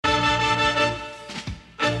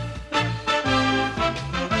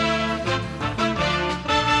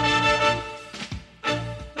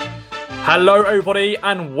Hello everybody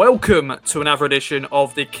and welcome to another edition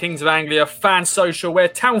of the Kings of Anglia Fan Social, where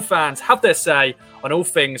town fans have their say on all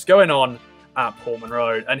things going on at Portman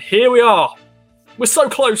Road. And here we are. We're so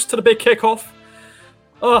close to the big kickoff.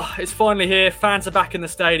 Oh, it's finally here. Fans are back in the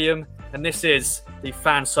stadium and this is the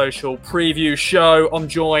Fan Social preview show. I'm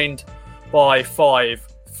joined by five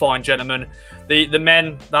fine gentlemen. The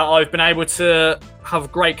men that I've been able to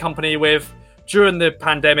have great company with during the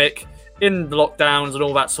pandemic, in the lockdowns and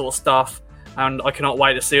all that sort of stuff, and I cannot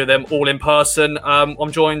wait to see them all in person.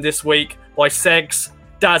 I'm joined this week by Segs,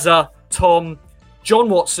 Dazza, Tom,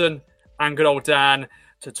 John Watson and good old Dan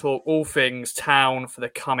to talk all things town for the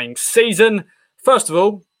coming season. First of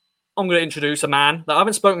all, I'm going to introduce a man that I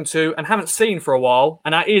haven't spoken to and haven't seen for a while,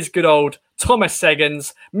 and that is good old Thomas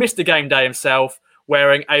Seggins, Mr. Game Day himself,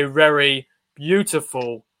 wearing a very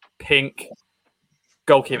beautiful pink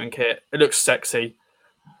goalkeeping kit. It looks sexy.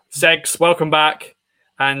 Segs, welcome back.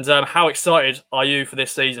 And how excited are you for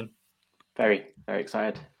this season? Very, very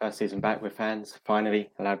excited. First season back with fans, finally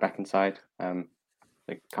allowed back inside. I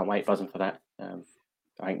can't wait, buzzing for that. I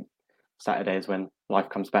think Saturday is when life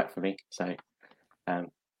comes back for me. So,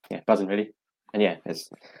 buzzing really. And it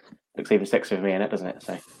looks even sexier for me in it, doesn't it?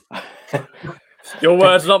 So, your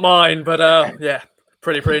words, not mine, but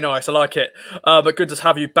Pretty nice. I like it. But good to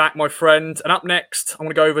have you back, my friend. And up next, I'm going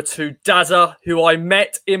to go over to Dazza, who I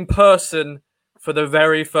met in person for the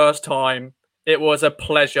very first time. It was a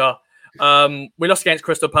pleasure. We lost against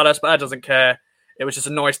Crystal Palace, but that doesn't care. It was just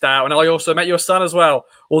a nice day out. And I also met your son as well,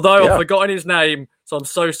 although I've forgotten his name. So I'm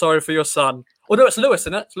so sorry for your son. Oh, no, it's Lewis,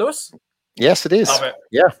 isn't it? It's Lewis? Yes, it is. Love it.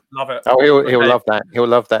 Yeah. Love it. Oh, he'll love that. He'll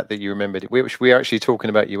love that you remembered it. We were actually talking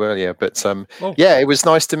about you earlier. But it was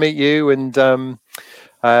nice to meet you. And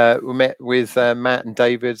we met with Matt and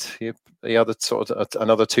David, the other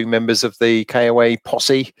another two members of the KOA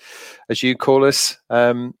posse, as you call us.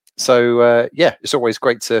 It's always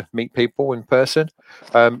great to meet people in person.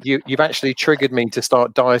 You've actually triggered me to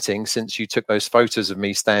start dieting since you took those photos of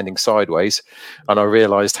me standing sideways, and I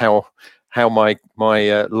realised how my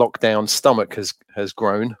lockdown stomach has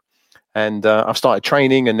grown, and I've started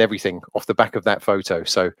training and everything off the back of that photo.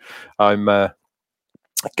 So I'm going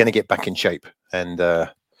to get back in shape, and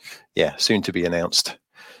soon to be announced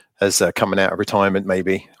as coming out of retirement.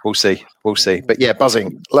 Maybe we'll see. But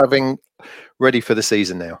buzzing, loving, ready for the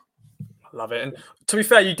season now. Love it. And to be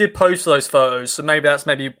fair, you did post those photos, so maybe that's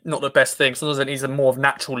not the best thing. Sometimes it needs a more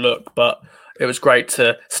natural look, but it was great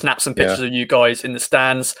to snap some pictures of you guys in the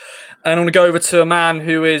stands. And I'm going to go over to a man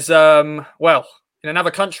who is, in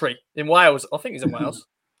another country, in Wales. I think he's in Wales.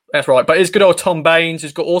 That's right. But it's good old Tom Baines,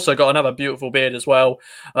 who's also got another beautiful beard as well,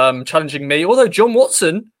 challenging me. Although John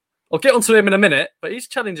Watson, I'll get onto him in a minute, but he's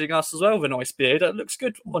challenging us as well with a nice beard. It looks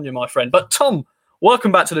good on you, my friend. But Tom,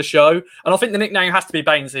 welcome back to the show. And I think the nickname has to be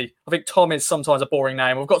Bainesy. I think Tom is sometimes a boring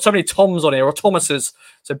name. We've got so many Toms on here, or Thomases.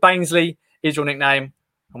 So Bainesley is your nickname.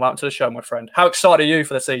 And welcome to the show, my friend. How excited are you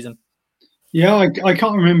for the season? Yeah, I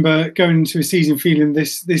can't remember going into a season feeling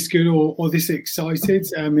this good or this excited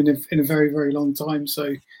in a very, very long time.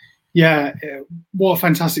 So, what a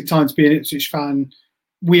fantastic time to be an Ipswich fan.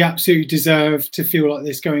 We absolutely deserve to feel like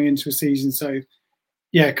this going into a season. So,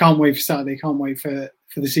 can't wait for Saturday. Can't wait for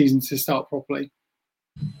the season to start properly.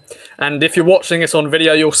 And if you're watching this on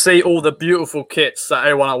video, you'll see all the beautiful kits that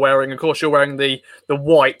everyone are wearing. Of course, you're wearing the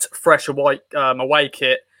white, fresh white away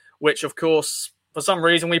kit, which, of course, for some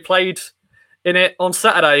reason we played in it on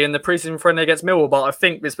Saturday in the pre-season friendly against Millwall. But I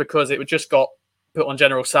think it's because it just got put on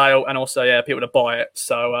general sale and also, people to buy it.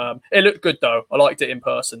 So it looked good, though. I liked it in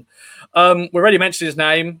person. We already mentioned his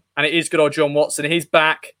name, and it is good old John Watson. He's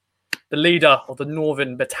back, the leader of the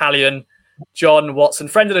Northern Battalion, John Watson,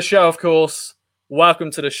 friend of the show, of course.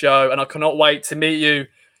 Welcome to the show, and I cannot wait to meet you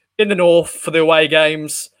in the north for the away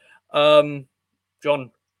games. John.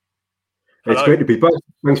 Hello. It's great to be back.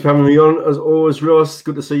 Thanks for having me on, as always, Ross.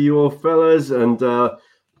 Good to see you all, fellas. And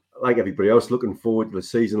like everybody else, looking forward to the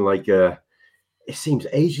season. It seems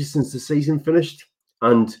ages since the season finished.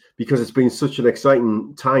 And because it's been such an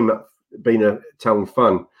exciting time being a town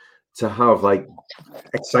fan, to have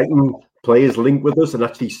exciting players linked with us and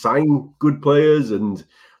actually sign good players and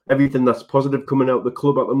everything that's positive coming out of the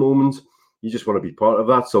club at the moment, you just want to be part of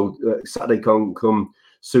that. So Saturday can't come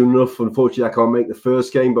soon enough. Unfortunately, I can't make the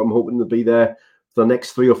first game, but I'm hoping to be there for the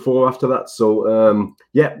next 3 or 4 after that. So,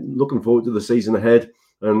 looking forward to the season ahead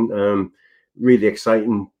and really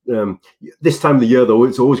exciting. This time of the year, though,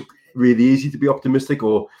 it's always really easy to be optimistic,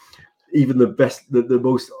 or even the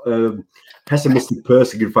most pessimistic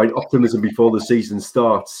person can find optimism before the season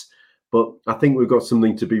starts. But I think we've got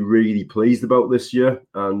something to be really pleased about this year.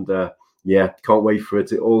 And yeah, can't wait for it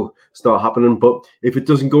to all start happening. But if it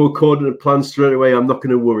doesn't go according to plan straight away, I'm not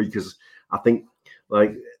going to worry, because I think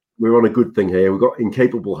we're on a good thing here. We've got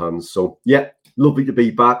incapable hands. So yeah, lovely to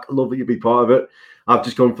be back. Lovely to be part of it. I've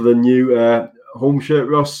just gone for the new home shirt,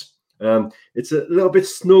 Ross. It's a little bit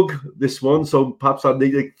snug, this one, so perhaps I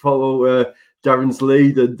need to follow Darren's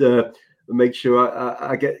lead and make sure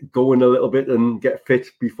I get going a little bit and get fit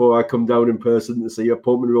before I come down in person to see a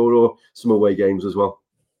Portman Road or some away games as well.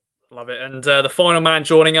 Love it. And the final man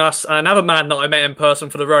joining us, another man that I met in person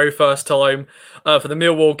for the very first time for the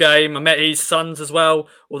Millwall game. I met his sons as well,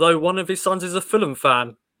 although one of his sons is a Fulham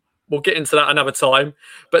fan. We'll get into that another time.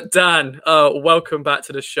 But Dan, welcome back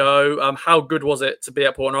to the show. How good was it to be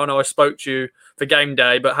at Portman Road? I know I spoke to you for game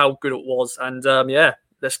day, but how good it was. And yeah,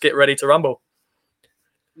 let's get ready to rumble.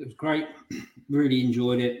 It was great. Really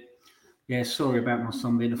enjoyed it. Yeah, sorry about my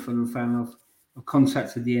son being a Fulham fan. I've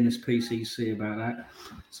contacted the NSPCC about that.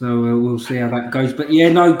 So we'll see how that goes. But yeah,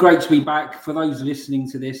 no, great to be back. For those listening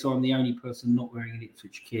to this, I'm the only person not wearing an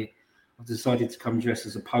Ipswich kit. I've decided to come dressed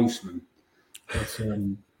as a postman.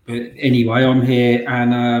 But anyway, I'm here,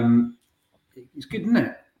 and it's good, isn't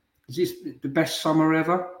it? Is this the best summer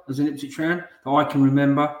ever as an Ipswich fan that I can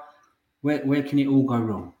remember? Where can it all go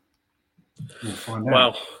wrong? We'll find out.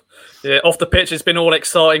 Well, yeah, off the pitch, it's been all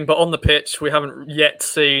exciting, but on the pitch, we haven't yet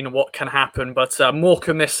seen what can happen. But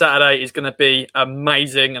Morecambe this Saturday is going to be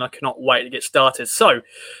amazing, and I cannot wait to get started. So,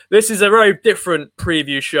 this is a very different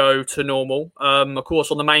preview show to normal. Of course,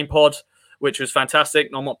 on the main pod, which was fantastic.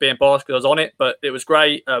 I'm not being biased because I was on it, but it was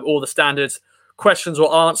great. All the standard questions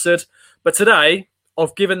were answered. But today,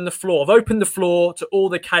 I've opened the floor to all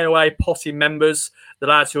the KOA Potty members, the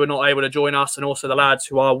lads who are not able to join us, and also the lads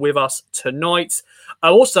who are with us tonight.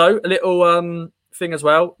 Also, a little thing as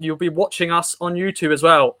well, you'll be watching us on YouTube as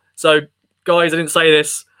well. So, guys, I didn't say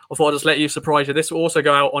this. I thought I'd just let you surprise you. This will also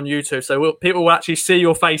go out on YouTube, so people will actually see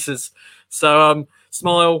your faces. So,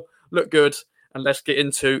 smile, look good, and let's get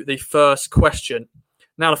into the first question.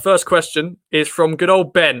 Now, the first question is from good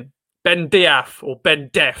old Ben Diaf, or Ben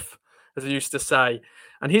Def, as I used to say.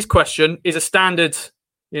 And his question is a standard,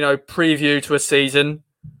 preview to a season.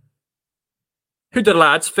 Who do the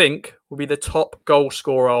lads think will be the top goal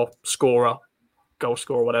scorer,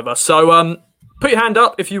 whatever. So put your hand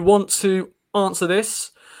up if you want to answer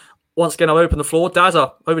this. Once again, I'll open the floor.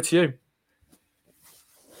 Dazza, over to you.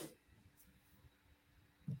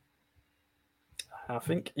 I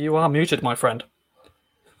think you are muted, my friend.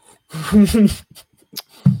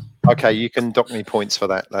 Okay, you can dock me points for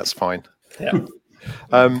that. That's fine. Yeah.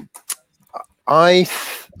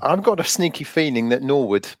 I've got a sneaky feeling that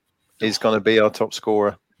Norwood is going to be our top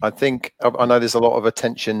scorer. I know there's a lot of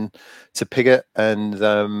attention to Pigott and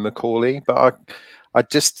Macaulay, but I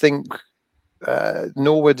just think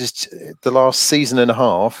Norwood is the last season and a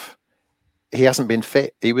half. He hasn't been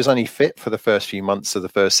fit. He was only fit for the first few months of the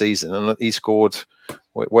first season, and he scored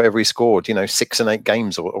whatever he scored, 6 and 8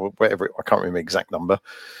 games or whatever. I can't remember the exact number.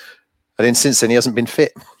 And then since then, he hasn't been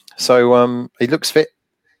fit. So he looks fit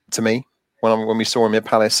to me when we saw him at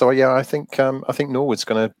Palace. So yeah, I think Norwood's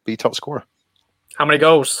going to be top scorer. How many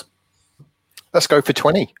goals? Let's go for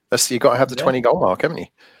 20. You've got to have the 20 goal mark, haven't you?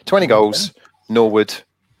 20 goals, Norwood,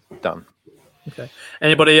 done. Okay.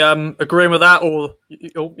 Anybody agreeing with that? Or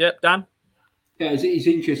Dan? Yeah, it's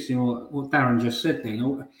interesting what Darren just said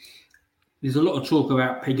there. There's a lot of talk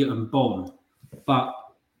about Pigott and Bond, but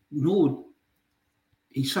Norwood,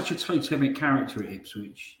 he's such a totemic character at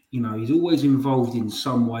Ipswich. He's always involved in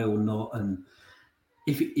some way or not. And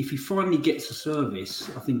if he finally gets a service,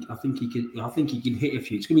 I think he can hit a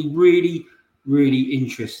few. It's going to be really, really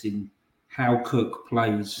interesting how Cook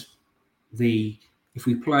plays if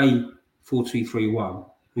we play 4-2-3-1,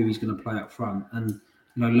 who he's going to play up front. And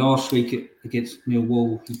last week against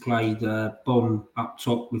Millwall, he played Bond up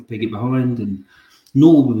top with Pigott behind, and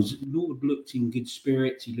Norwood looked in good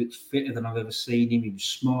spirits. He looked fitter than I've ever seen him. He was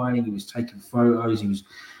smiling. He was taking photos.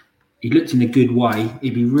 He looked in a good way.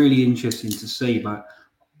 It'd be really interesting to see. But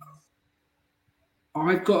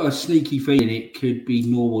I've got a sneaky feeling it could be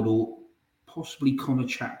Norwood or possibly Connor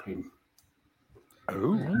Chaplin.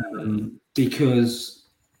 Because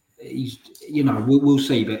he's, we'll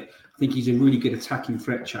see. But I think he's a really good attacking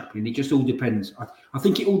threat, Chaplin. It just all depends. I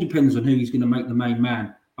think it all depends on who he's going to make the main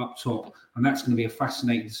man up top, and that's going to be a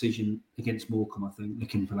fascinating decision against Morecambe, I think,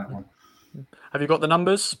 looking for that one. Have you got the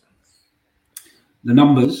numbers? The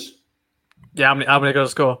numbers? Yeah, how many are going to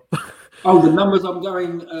score? The numbers I'm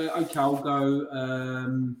going... okay, I'll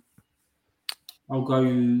go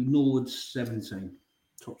Norwood 17,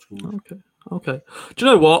 top scorer. Okay. Do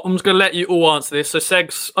you know what? I'm just going to let you all answer this. So,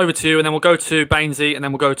 Segs, over to you, and then we'll go to Bainesy, and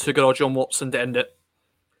then we'll go to good old John Watson to end it.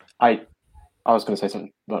 I I was going to say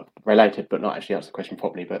something related, but not actually answer the question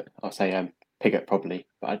properly. But I'll say Pigott probably.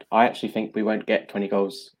 But I actually think we won't get 20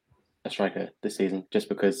 goals a striker this season just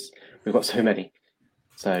because we've got so many.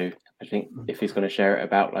 So I think if he's going to share it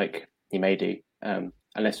about, like he may do,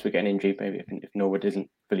 unless we get an injury, maybe if Norwood isn't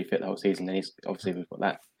fully fit the whole season, then he's obviously we've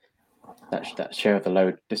got that share of the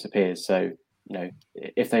load disappears. So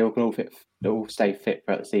if they all stay fit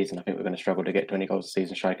throughout the season, I think we're going to struggle to get 20 goals a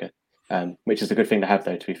season striker, which is a good thing to have,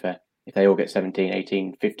 though, to be fair. If they all get 17,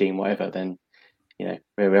 18, 15, whatever, then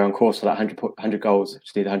we're on course for that 100 goals.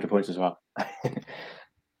 Just need 100 points as well.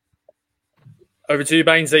 Over to you,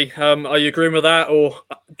 Bainesy. Are you agreeing with that, or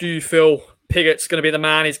do you feel Pigott's going to be the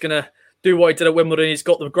man? He's going to do what he did at Wimbledon. He's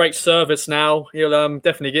got the great service now. He'll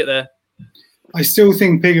definitely get there. I still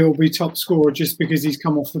think Pigott will be top scorer just because he's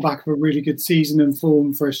come off the back of a really good season and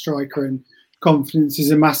form for a striker, and confidence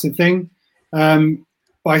is a massive thing.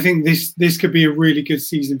 But I think this could be a really good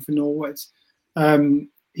season for Norwood.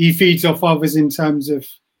 He feeds off others in terms of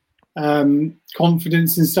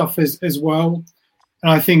confidence and stuff as well.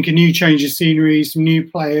 And I think a new change of scenery, some new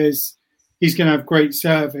players, he's going to have great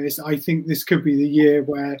service. I think this could be the year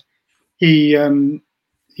where he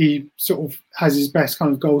sort of has his best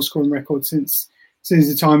kind of goal scoring record since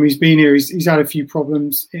the time he's been here. He's had a few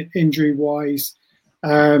problems injury wise.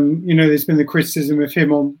 There's been the criticism of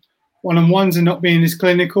him on one-on-ones and not being as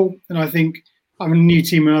clinical. And I think having a new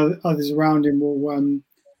team and others around him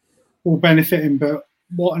will benefit him. But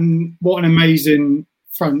what an amazing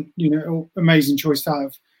front, amazing choice to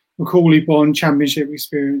have. Macauley Bonne, championship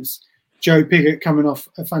experience. Joe Pigott coming off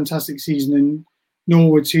a fantastic season, and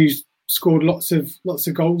Norwood, who's scored lots of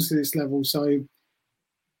goals at this level. So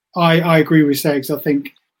I agree with Segs. I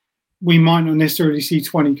think we might not necessarily see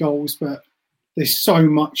 20 goals, but there's so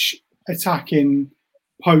much attacking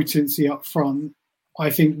potency up front. I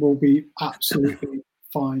think we'll be absolutely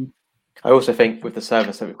fine. I also think with the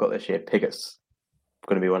service that we've got this year, Pigott's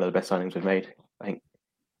going to be one of the best signings we've made. I think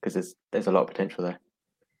because there's a lot of potential there.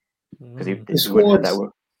 Because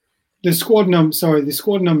the squad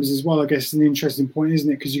numbers as well, I guess, is an interesting point,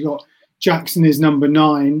 isn't it? Because you got Jackson is number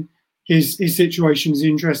 9. His situation is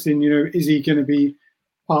interesting. Is he going to be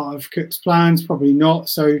part of Cook's plans? Probably not.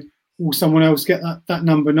 So will someone else get that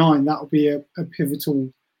number 9? That will be a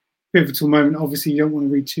pivotal moment. Obviously, you don't want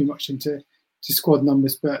to read too much into squad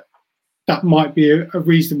numbers, but that might be a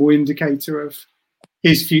reasonable indicator of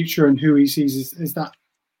his future and who he sees as that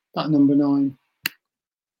number 9.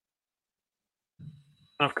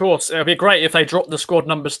 Of course, it would be great if they dropped the squad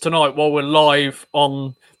numbers tonight while we're live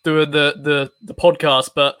on doing the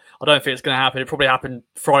podcast, but I don't think it's going to happen. It probably happened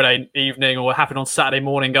Friday evening or happen on Saturday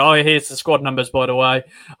morning. Go, here's the squad numbers, by the way.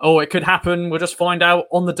 Oh, it could happen. We'll just find out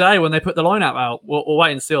on the day when they put the lineup out. We'll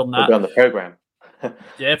wait and see on that. We'll be on the programme.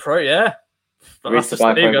 Yeah.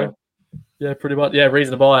 Yeah, pretty much. Yeah,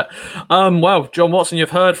 reason to buy it. Well, John Watson,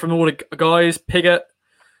 you've heard from all the guys. Pigott,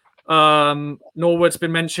 Norwood's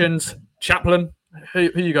been mentioned. Chaplin, who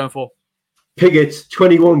are you going for? Pigott,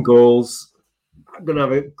 21 goals. I'm going to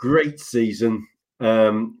have a great season.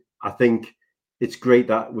 I think it's great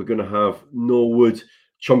that we're going to have Norwood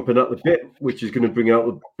chomping at the bit, which is going to bring out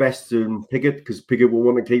the best in Pigott, because Pigott will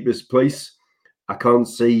want to keep his place. I can't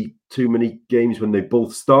see too many games when they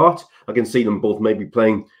both start. I can see them both maybe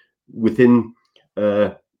playing within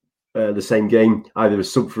the same game, either a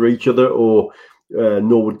sub for each other or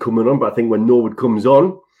Norwood coming on. But I think when Norwood comes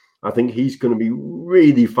on, I think he's going to be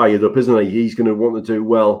really fired up, isn't he? He's going to want to do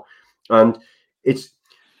well. And it's,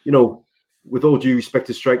 with all due respect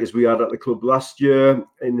to strikers we had at the club last year,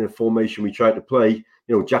 in the formation we tried to play,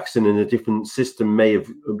 Jackson in a different system may have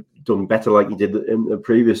done better like he did in the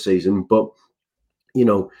previous season. But,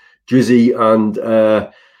 Drizzy and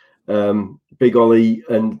Big Ollie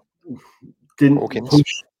and didn't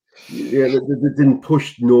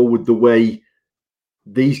push Norwood the way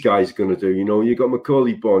these guys are going to do. You've got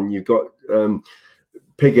Macauley Bonne, you've got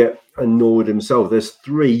Pigott and Norwood himself. There's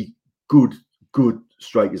 3 good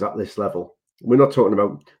strikers at this level. We're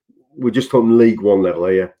just talking League One level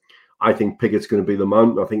here. I think Pigott's going to be the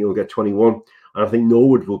man. I think he'll get 21. And I think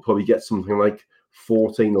Norwood will probably get something like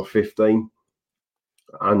 14 or 15.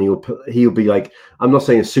 And he'll be like, I'm not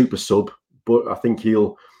saying a super sub, but I think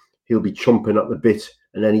he'll be chomping at the bit.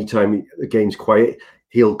 And anytime the game's quiet,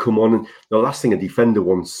 he'll come on. And the last thing a defender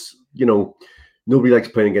wants, nobody likes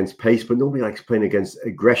playing against pace, but nobody likes playing against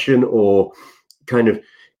aggression or kind of,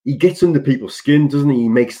 he gets under people's skin, doesn't he? He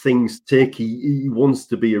makes things tick. He wants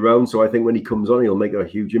to be around. So I think when he comes on, he'll make a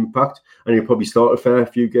huge impact, and he'll probably start a fair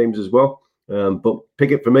few games as well. But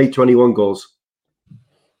Pigott for me, 21 goals.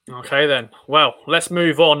 Okay, then. Well, let's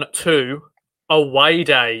move on to away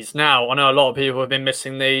days. Now, I know a lot of people have been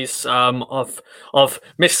missing these. I've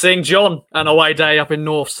missed seeing John an away day up in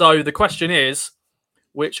North. So the question is,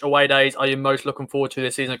 which away days are you most looking forward to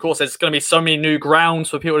this season? Of course, there's going to be so many new grounds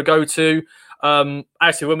for people to go to.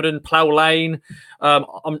 Actually, Wimbledon, Plough Lane. I'm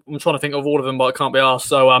trying to think of all of them, but I can't be asked.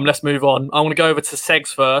 So let's move on. I want to go over to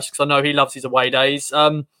Segs first because I know he loves his away days.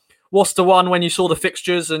 What's the one when you saw the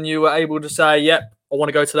fixtures and you were able to say, yep, I want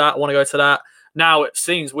to go to that, I want to go to that? Now it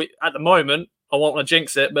seems at the moment, I won't want to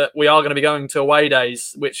jinx it, but we are going to be going to away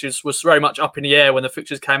days, which was very much up in the air when the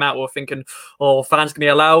fixtures came out. We were thinking, fans going to be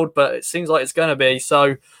allowed, but it seems like it's going to be.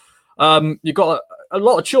 So you've got a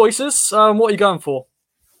lot of choices. What are you going for?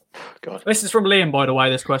 God. This is from Liam, by the way,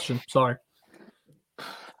 this question. Sorry.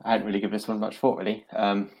 I hadn't really given this one much thought, really.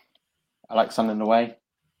 I like Sunderland away.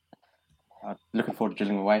 I'm looking forward to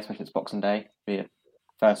Gillingham away, especially it's Boxing Day. Be a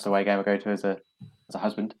first away game I go to as a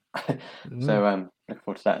husband. So looking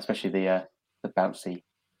forward to that, especially the bouncy,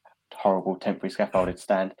 horrible temporary scaffolded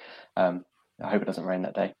stand. I hope it doesn't rain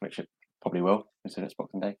that day, which it probably will, considering it's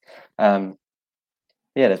Boxing Day.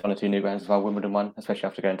 There's one or two new grounds as well. Wimbledon one, especially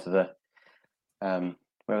after going to the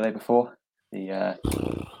where were they before? The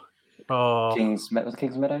Kings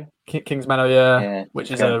Meadow. Kings Meadow, yeah, which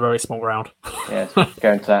is a very small ground. Yeah,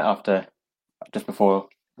 going to that just before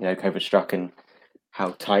COVID struck and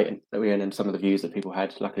how tight that we were in and some of the views that people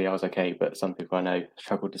had. Luckily, I was okay, but some people I know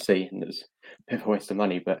struggled to see, and it was a bit of a waste of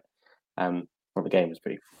money. But the game was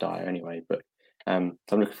pretty dire anyway. But so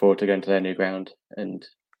I'm looking forward to going to their new ground, and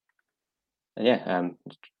I'm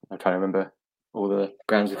trying to remember all the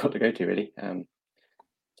grounds we've got to go to really.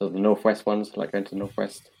 So the Northwest ones, I like going to the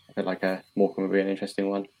Northwest. I feel like Morecambe would be an interesting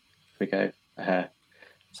one if we go.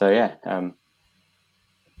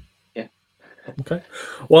 Okay.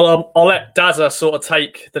 Well, I'll let Dazza sort of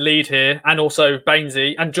take the lead here, and also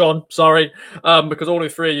Bainesy and John. Sorry, because all the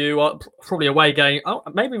three of you are probably away game. Oh,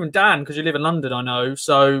 maybe even Dan, because you live in London, I know.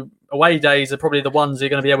 So away days are probably the ones you're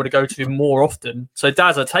going to be able to go to more often. So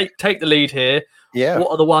Dazza, take the lead here. Yeah.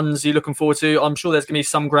 What are the ones you're looking forward to? I'm sure there's going to be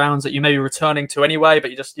some grounds that you may be returning to anyway,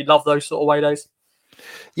 but you love those sort of away days.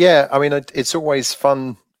 Yeah, I mean, it's always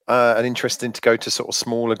fun and interesting to go to sort of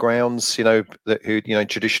smaller grounds,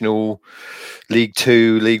 traditional League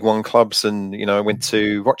Two, League One clubs. And, I went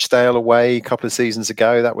to Rochdale away a couple of seasons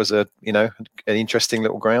ago. That was an interesting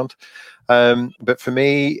little ground. But for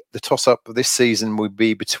me, the toss up this season would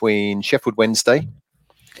be between Sheffield Wednesday,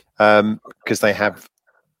 because they have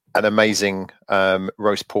an amazing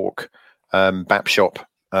roast pork bap shop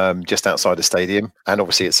just outside the stadium. And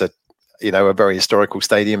obviously it's a very historical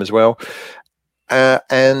stadium as well.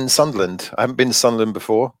 And Sunderland. I haven't been to Sunderland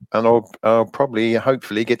before, and I'll probably,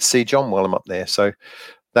 hopefully, get to see John while I'm up there. So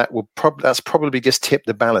that's probably just tipped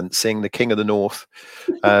the balance, seeing the King of the North,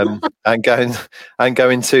 and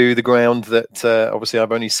going to the ground that obviously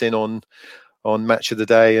I've only seen on Match of the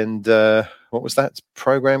Day. And what was that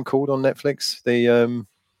program called on Netflix? The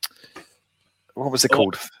what was it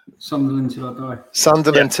called? Sunderland Till I Die.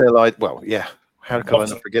 Sunderland Till I. Well, yeah. How can I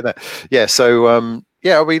not forget that? Yeah. So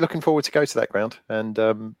I'll be looking forward to go to that ground and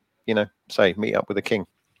meet up with the King.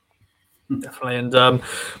 Definitely. And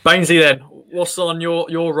Bainesy, then, what's on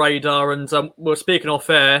your radar? And we're speaking off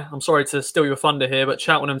air. I'm sorry to steal your thunder here, but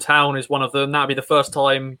Cheltenham Town is one of them. That'll be the first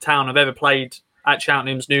time Town have ever played at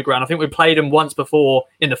Cheltenham's new ground. I think we played them once before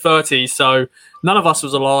in the 30s, so none of us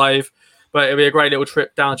was alive. But it'll be a great little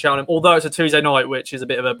trip down to Cheltenham, although it's a Tuesday night, which is a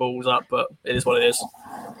bit of a balls up, but it is what it is.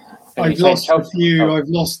 I've lost a few. I've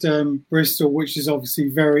lost Bristol, which is obviously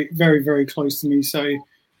very, very, very close to me. So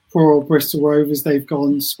poor old Bristol Rovers, they've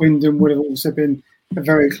gone. Swindon would have also been a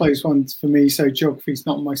very close one for me. So geography's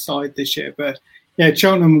not on my side this year. But yeah,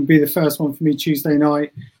 Cheltenham would be the first one for me Tuesday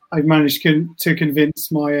night. I've managed to convince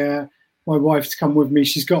my wife to come with me.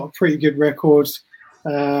 She's got a pretty good record.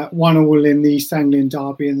 1-1 in the East Anglian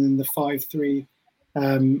derby, and then the 5-3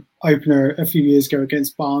 opener a few years ago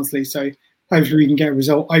against Barnsley. So hopefully we can get a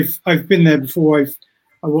result. I've been there before.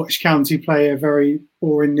 I watched County play a very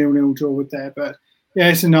boring 0-0 draw with there, but yeah,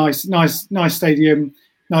 it's a nice stadium,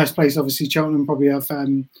 nice place. Obviously, Cheltenham probably have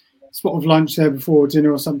spot of lunch there before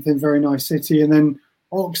dinner or something. Very nice city, and then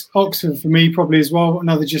Oxford for me probably as well.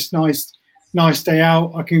 Another just nice day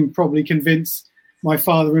out. I can probably convince my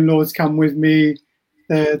father-in-law to come with me.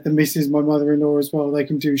 The missus, my mother-in-law as well. They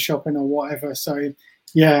can do shopping or whatever. So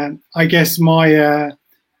yeah, I guess my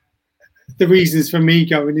the reasons for me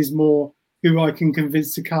going is more who I can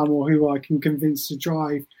convince to come or who I can convince to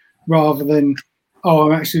drive, rather than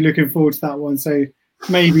I'm actually looking forward to that one. So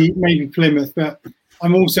maybe Plymouth, but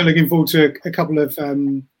I'm also looking forward to a couple of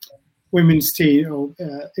women's team or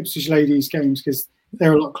Ipswich ladies games because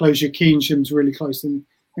they're a lot closer. Keensham's really close, and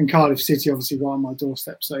Cardiff City obviously right on my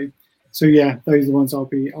doorstep. So yeah, those are the ones I'll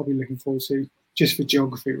be looking forward to just for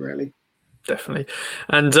geography, really. Definitely.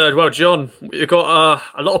 And well, John, you've got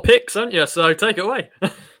a lot of picks, haven't you? So take it away.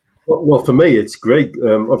 Well, for me, it's great.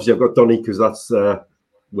 Obviously, I've got Donny because that's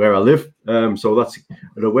where I live. So that's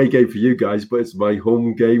an away game for you guys, but it's my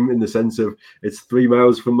home game in the sense of it's 3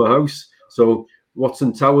 miles from my house. So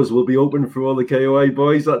Watson Towers will be open for all the KOA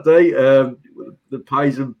boys that day. The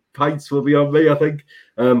pies and pints will be on me, I think.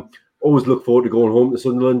 Always look forward to going home to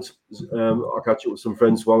Sunderland. I'll catch up with some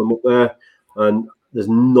friends while I'm up there. And there's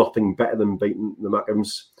nothing better than beating the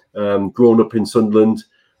Mackems. Growing up in Sunderland,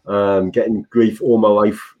 getting grief all my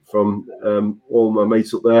life from all my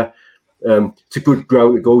mates up there. It's a good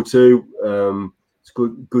ground to go to. It's a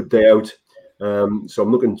good day out. So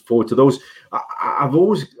I'm looking forward to those.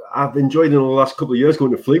 I've enjoyed in the last couple of years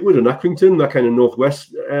going to Fleetwood and Accrington, that kind of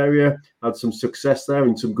northwest area. Had some success there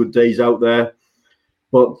and some good days out there.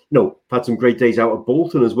 But had some great days out at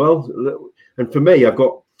Bolton as well. And for me, I've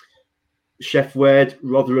got Sheffield,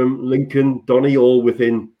 Rotherham, Lincoln, Donny, all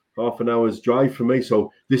within half an hour's drive from me.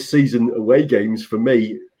 So this season away games for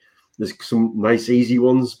me, there's some nice easy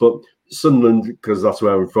ones, but Sunderland, because that's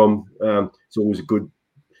where I'm from, it's always good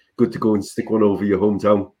to go and stick one over your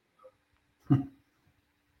hometown.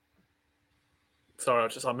 Sorry,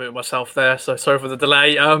 I'm moving myself there. So sorry for the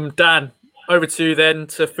delay. Dan, over to you then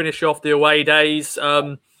to finish off the away days.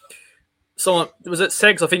 Someone was it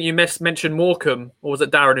Segs? I think you mentioned Morecambe, or was it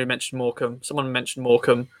Darren who mentioned Morecambe? Someone mentioned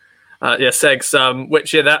Morecambe. Segs.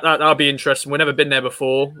 Which that'll be interesting. We've never been there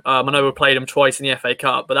before. I know we played them twice in the FA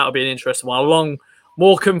Cup, but that'll be an interesting one. Along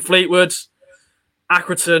Morecambe, Fleetwood,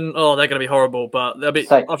 Accrington. Oh, they're going to be horrible, but they'll be.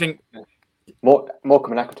 I think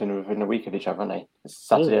Morecambe and Accrington are within a week of each other, aren't they? It's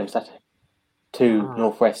Saturday and Saturday. Two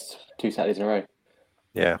Northwest, 2 Saturdays in a row.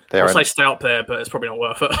 Yeah, I'll say stay up there, but it's probably not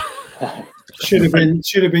worth it. Should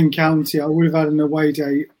have been county. I would have had an away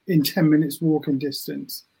day in 10 minutes walking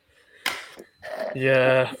distance.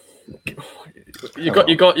 Yeah, we've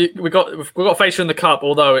got Facial in the cup,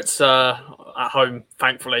 although it's at home,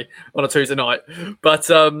 thankfully, on a Tuesday night. But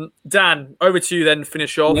Dan, over to you then. To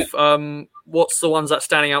finish off. Yeah. What's the ones that's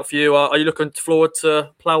standing out for you? Are you looking forward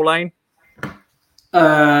to Plough Lane?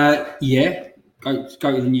 Yeah. Go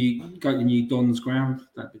to the new Don's ground.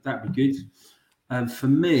 That'd be good. For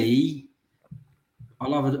me, I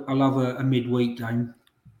love a midweek game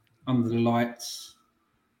under the lights,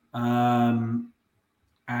 and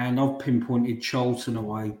I've pinpointed Charlton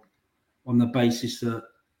away on the basis that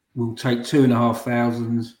we'll take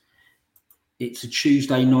 2,500. It's a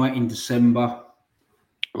Tuesday night in December.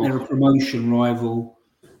 Ooh. They're a promotion rival.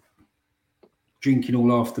 Drinking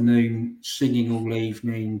all afternoon, singing all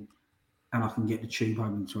evening. And I can get the tube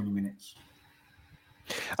home in 20 minutes.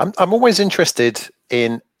 I'm always interested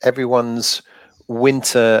in everyone's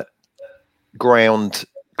winter ground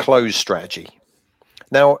close strategy.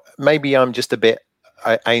 Now, maybe I'm just a bit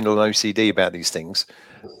anal and OCD about these things,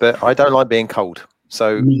 but I don't like being cold.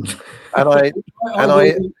 So, I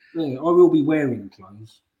will be wearing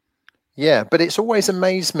clothes. Yeah, but it's always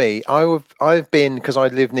amazed me. I've been, because I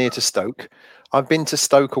live near to Stoke. I've been to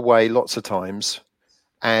Stoke away lots of times.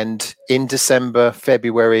 And in December,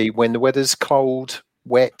 February, when the weather's cold,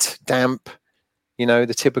 wet, damp,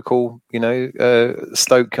 the typical,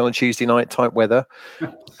 Stoke on a Tuesday night type weather,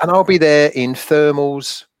 and I'll be there in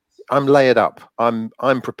thermals. I'm layered up. I'm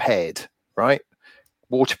prepared, right?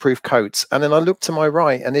 Waterproof coats. And then I look to my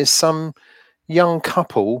right, and there's some young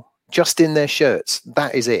couple just in their shirts.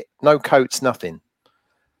 That is it. No coats, nothing.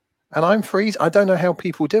 And I'm freezing. I don't know how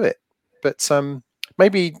people do it, but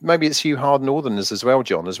Maybe it's you hard northerners as well,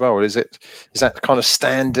 John, as well. Or is that kind of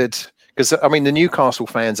standard? Because, I mean, the Newcastle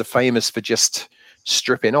fans are famous for just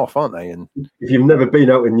stripping off, aren't they? And if you've never been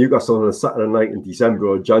out in Newcastle on a Saturday night in December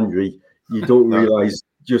or January, you don't realise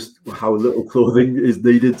just how little clothing is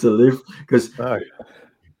needed to live. Because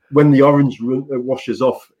when the orange washes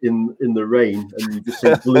off in the rain and you just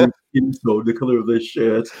see blue skin tone, the colour of this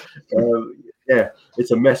shirt,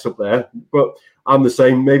 it's a mess up there. But I'm the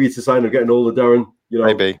same. Maybe it's a sign of getting older, Darren.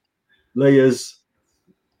 Maybe layers.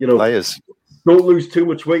 Layers. Don't lose too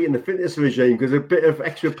much weight in the fitness regime because a bit of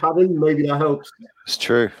extra padding, maybe that helps. It's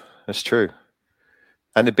true. That's true.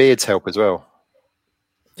 And the beards help as well.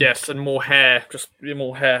 Yes, and more hair. Just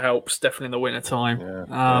more hair helps definitely in the winter time.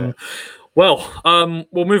 Yeah, Well,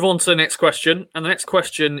 we'll move on to the next question. And the next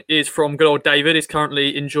question is from good old David. He's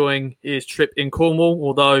currently enjoying his trip in Cornwall,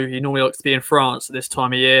 although he normally likes to be in France at this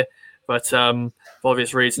time of year. But for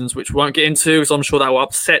obvious reasons, which we won't get into, so I'm sure that will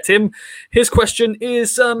upset him. His question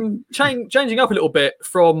is changing up a little bit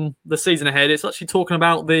from the season ahead. It's actually talking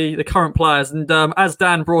about the current players. And as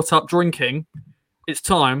Dan brought up drinking, it's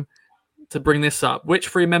time to bring this up. Which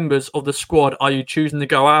 3 members of the squad are you choosing to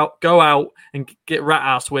go out and get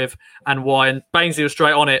rat-assed with, and why? And Bainesy was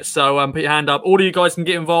straight on it, so put your hand up. All of you guys can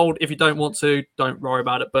get involved. If you don't want to, don't worry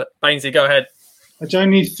about it. But Bainesy, go ahead. I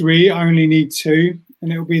don't need 3. I only need 2,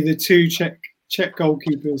 and it'll be the 2 Czech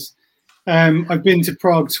goalkeepers. I've been to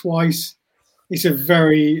Prague twice. It's a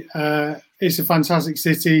fantastic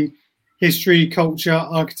city, history, culture,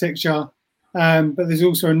 architecture, but there's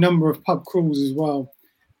also a number of pub crawls as well.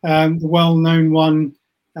 The well-known one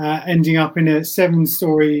ending up in a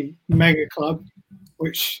 7-story mega club,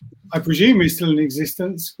 which I presume is still in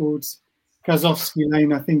existence, called Gazowski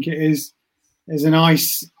Lane, I think it is. There's an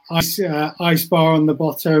ice bar on the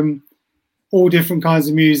bottom, all different kinds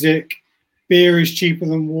of music. Beer is cheaper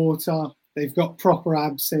than water. They've got proper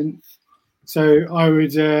absinthe. So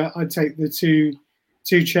I'd take the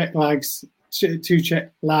two Czech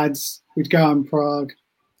lads. We'd go out in Prague,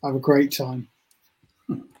 have a great time.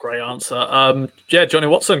 Great answer. Johnny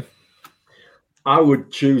Watson. I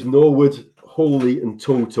would choose Norwood, Holy, and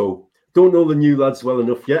Toto. Don't know the new lads well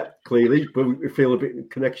enough yet, clearly, but we feel a bit of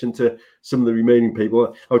connection to some of the remaining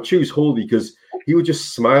people. I would choose Holy because he would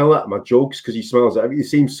just smile at my jokes because he smiles at me. He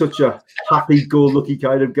seems such a happy-go-lucky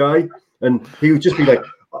kind of guy. And he would just be like,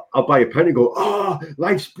 I'll buy a pint and go, oh,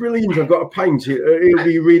 life's brilliant. I've got a pint. He'll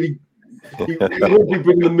be really, he won't be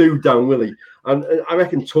bringing the mood down, will he? And I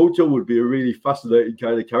reckon Toto would be a really fascinating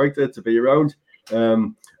kind of character to be around.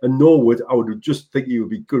 And Norwood, I would just think he would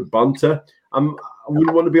be good banter. I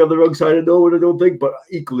wouldn't want to be on the wrong side of Norwood, I don't think, but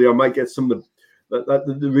equally I might get some of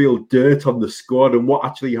the real dirt on the squad and what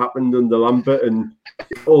actually happened under Lambert and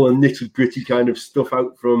all the nitty-gritty kind of stuff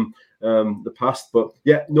out from the past. But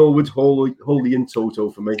yeah, Norwood, Holy and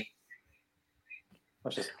Toto for me.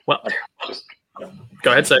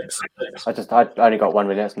 Go ahead, Six. I only got one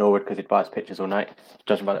really. That's Norwood because he'd buy us pictures all night,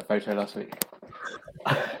 judging by that photo last week.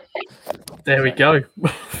 There we go.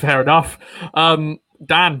 Fair enough.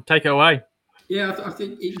 Dan, take it away. Yeah, I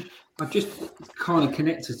think I just kind of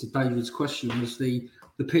connected to David's question was the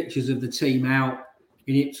pictures of the team out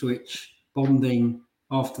in Ipswich bonding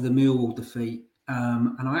after the Millwall defeat.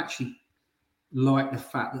 And I actually like the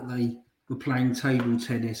fact that they were playing table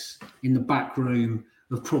tennis in the back room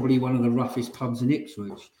of probably one of the roughest pubs in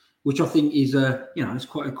Ipswich, which I think is it's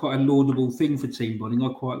quite a laudable thing for team bonding.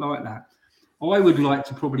 I quite like that. I would like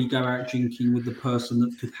to probably go out drinking with the person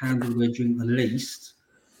that could handle their drink the least,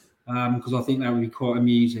 because I think that would be quite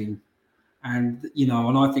amusing. And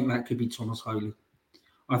I think that could be Thomas Holy.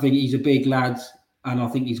 I think he's a big lad, and I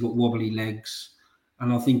think he's got wobbly legs,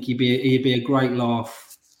 and I think he'd be a great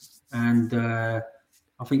laugh. And I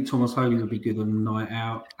think Thomas Holy would be good on a night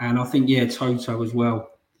out, and I think Toto as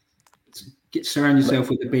well. Surround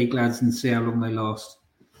yourself with the big lads and see how long they last.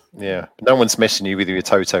 Yeah, no one's messing you with your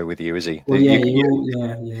Toto with you, is he? Well,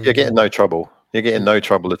 you're getting no trouble. You're getting no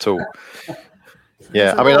trouble at all.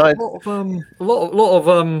 Yeah, I mean, a lot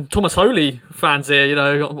of Thomas Holy fans here, take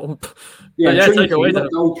away the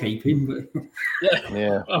goalkeeping, but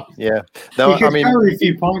yeah. No, he could carry a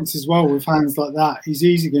few points as well with hands like that. He's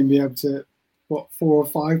easily going to be able to 4 or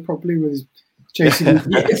 5 probably with his chasing.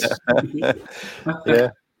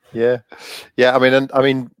 Yeah. I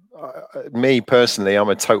mean, me personally, I'm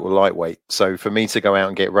a total lightweight. So for me to go out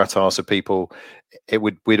and get rat-ass of people,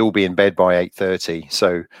 we'd all be in bed by 8:30.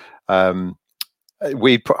 So I'd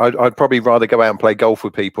probably rather go out and play golf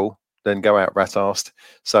with people than go out rat-assed.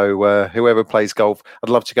 So whoever plays golf, I'd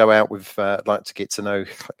love to go out with. I'd like to get to know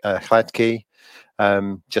Hladký.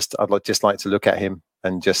 I'd just like to look at him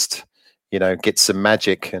and just get some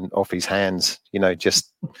magic and off his hands.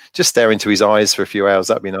 Just stare into his eyes for a few hours.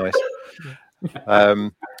 That'd be nice.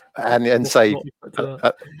 And say,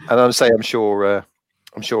 I'm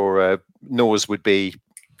sure Nors would be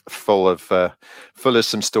full of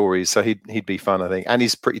some stories, so he'd be fun, I think, and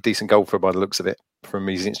he's a pretty decent golfer by the looks of it from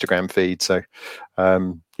his Instagram feed. So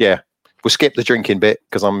we'll skip the drinking bit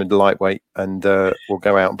because I'm in the lightweight, and we'll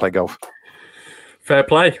go out and play golf. Fair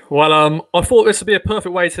play. Well, I thought this would be a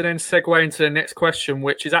perfect way to then segue into the next question,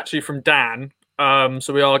 which is actually from Dan.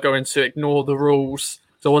 So we are going to ignore the rules.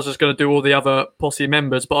 So I was just going to do all the other posse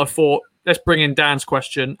members, but I thought let's bring in Dan's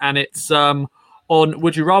question, and it's on: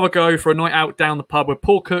 would you rather go for a night out down the pub with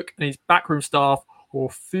Paul Cook and his backroom staff, or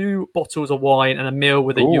a few bottles of wine and a meal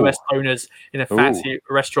with the US owners in a fancy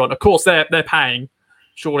restaurant? Of course, they're paying.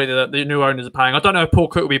 Surely the new owners are paying. I don't know if Paul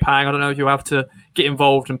Cook will be paying. I don't know if you have to get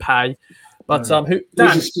involved and pay. But Dan? He's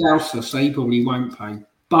a Scouser, so he probably won't pay.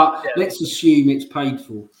 But let's assume it's paid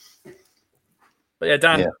for. But yeah,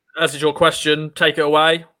 Dan, as is your question, take it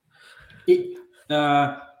away.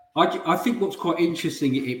 I think what's quite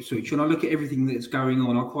interesting at Ipswich, when I look at everything that's going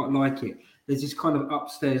on, I quite like it. there's this kind of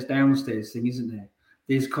upstairs downstairs thing, isn't there?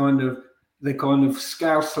 There's the kind of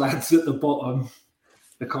Scouse lads at the bottom.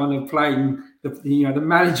 The kind of playing the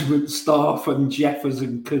management staff and Jeffers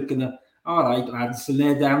and Cook and all right lads, and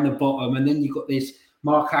they're down the bottom, and then you've got this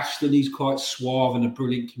Mark Ashton who's quite suave and a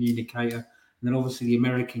brilliant communicator, and then obviously the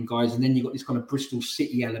American guys, and then you've got this kind of Bristol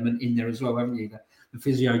City element in there as well, haven't you? The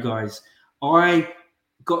physio guys. I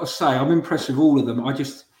got to say, I'm impressed with all of them. I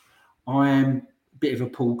am a bit of a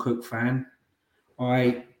Paul Cook fan.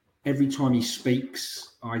 Every time he speaks,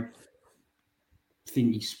 I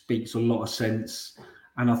think he speaks a lot of sense.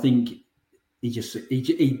 And I think I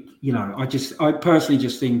personally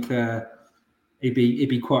just think it'd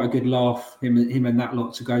be quite a good laugh, him and that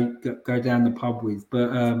lot to go down the pub with.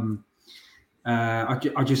 But I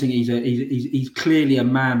just think he's clearly a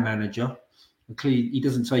man manager. Clearly, he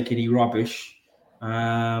doesn't take any rubbish,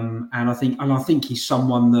 and I think he's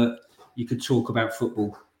someone that you could talk about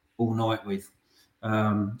football all night with.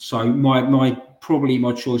 So my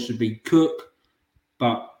choice would be Cook,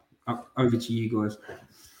 but over to you guys.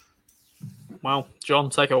 Well,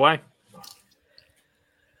 John, take it away.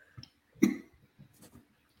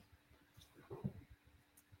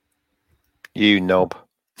 You knob.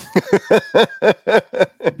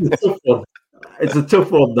 It's a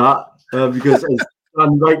tough one, that, because as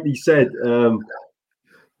Dan rightly said,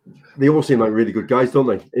 they all seem like really good guys, don't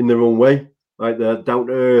they, in their own way? Like they're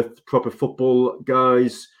down-to-earth, proper football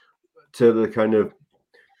guys, to the kind of,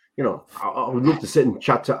 I would love to sit and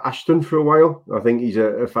chat to Ashton for a while. I think he's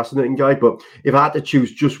a fascinating guy. But if I had to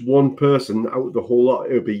choose just one person out of the whole lot,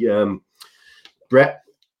 it would be Brett.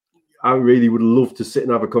 I really would love to sit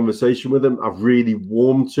and have a conversation with him. I've really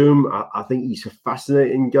warmed to him. I think he's a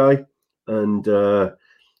fascinating guy. And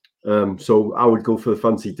so I would go for the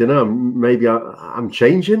fancy dinner. Maybe I'm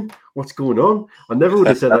changing. What's going on? I never would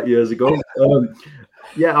have said that years ago.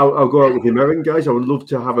 I'll go out with the American guys. I would love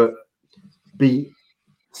to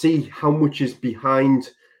see how much is behind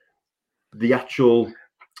the actual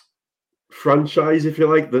franchise, if you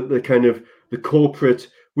like, the kind of the corporate,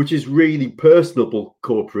 which is really personable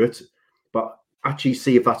corporate, but actually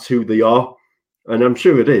see if that's who they are. And I'm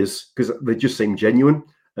sure it is, because they just seem genuine.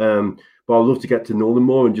 But I'd love to get to know them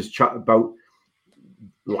more and just chat about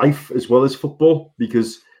life as well as football,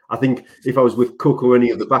 because I think if I was with Cook or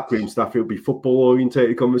any of the backroom staff, it would be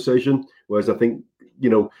football-orientated conversation, whereas I think,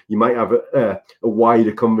 you might have a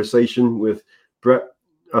wider conversation with Brett.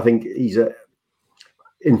 I think he's an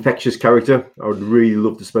infectious character. I would really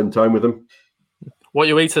love to spend time with him. What are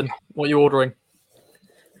you eating? What are you ordering?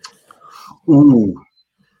 Ooh.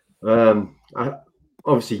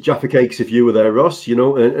 Obviously, Jaffa cakes if you were there, Ross, and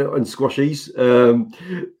squashies.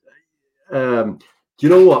 Do you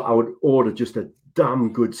know what? I would order just a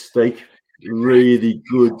damn good steak, really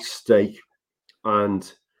good steak,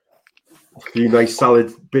 and a few nice salad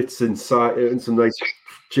bits inside, and some nice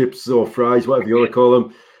chips or fries, whatever you want to call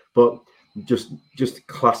them. But just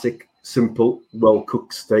classic, simple,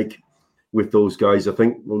 well-cooked steak with those guys. I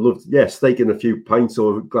think we'll love, steak and a few pints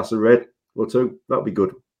or a glass of red or two. That'd be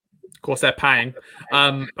good. Of course, they're paying.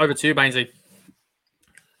 Over to you, Bainesy.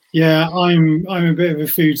 Yeah, I'm a bit of a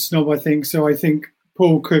food snob, I think. So I think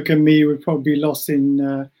Paul Cook and me would probably be lost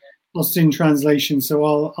in translation. So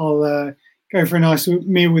I'll go for a nice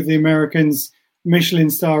meal with the Americans. Michelin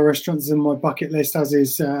star restaurants on my bucket list, as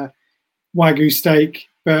is Wagyu steak.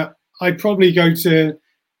 But I'd probably go to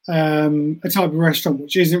a type of restaurant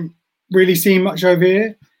which isn't really seen much over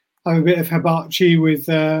here. Have a bit of hibachi with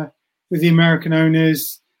the American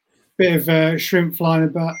owners. Bit of shrimp flying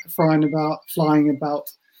about.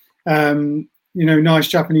 Nice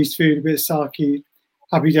Japanese food, a bit of sake.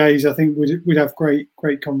 Happy days. I think we'd have great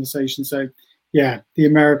conversation. So, yeah, the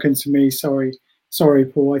Americans for me. Sorry,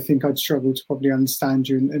 Paul. I think I'd struggle to probably understand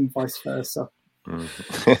you, and vice versa. I'd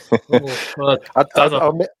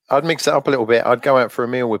mix it up a little bit. I'd go out for a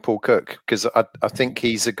meal with Paul Cook because I think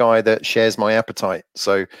he's a guy that shares my appetite.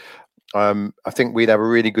 So I think we'd have a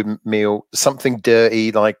really good meal, something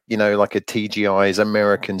dirty like a TGI's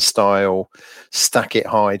American style, stack it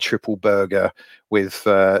high triple burger with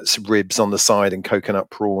some ribs on the side and coconut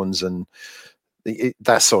prawns and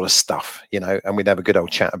that sort of stuff, and we'd have a good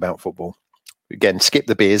old chat about football. Again, skip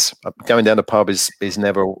the beers. Going down the pub is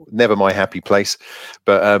never my happy place.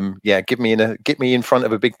 But get me in front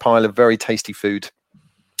of a big pile of very tasty food.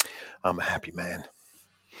 I'm a happy man.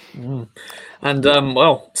 Mm. And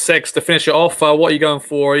Segs, to finish it off, what are you going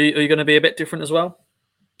for? Are you going to be a bit different as well?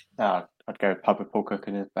 I'd go pub with Paul Cook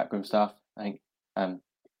and his backroom staff. I think I've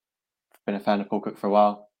been a fan of Paul Cook for a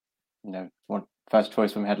while. First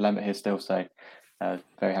choice when we had Lambert here still, so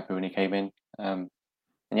very happy when he came in.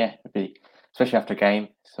 It'd be especially after a game.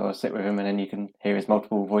 So I sit with him, and then you can hear his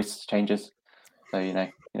multiple voice changes. So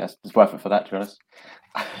it's worth it for that, to be honest.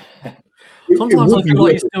 Sometimes I feel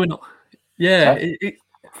like he's doing. Yeah.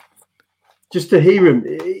 Just to hear him,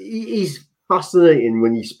 he's fascinating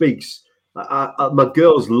when he speaks. My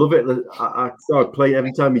girls love it. I start playing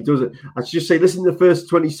every time he does it. I just say, listen to the first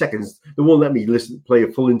 20 seconds. They won't let me play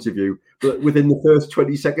a full interview, but within the first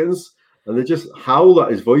 20 seconds, and they just howl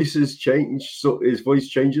that his voice has changed. So his voice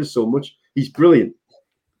changes so much. He's brilliant.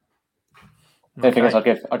 The thing is,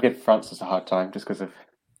 I'd give Francis a hard time just because of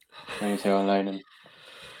when he's here on loan and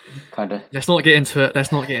kind of. Let's not get into it. Segs.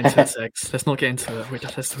 Let's not get into it. Let's not get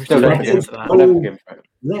into that.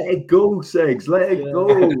 Let it go, Segs. Let it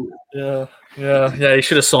go. Yeah. He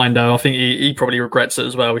should have signed though. I think he probably regrets it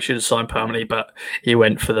as well. We should have signed permanently, but he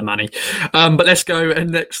went for the money. But let's go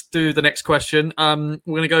and let's do the next question. We're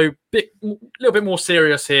going to go a little bit more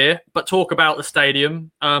serious here, but talk about the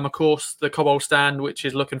stadium. Of course, the Cobbold stand, which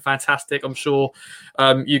is looking fantastic. I'm sure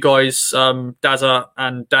you guys, Dazza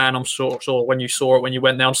and Dan, I'm sure when you saw it when you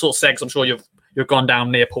went there. I'm sure Segs. I'm sure you've gone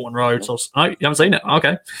down near Portman Road. So you haven't seen it?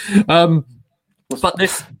 Okay. But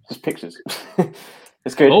this just pictures.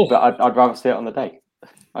 It's good, but I'd rather see it on the day.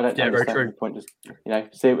 I don't understand the point. Just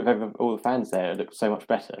see it with all the fans there. It looks so much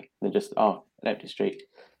better than just an empty street.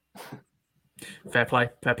 Fair play.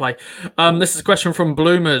 This is a question from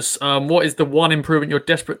Bloomers. What is the one improvement you're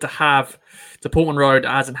desperate to have to Portman Road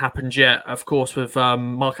that hasn't happened yet? Of course, with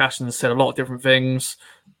Mark Ashton said a lot of different things.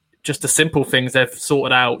 Just the simple things they've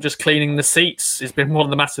sorted out. Just cleaning the seats has been one of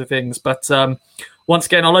the massive things. But once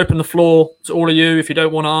again, I'll open the floor to all of you. If you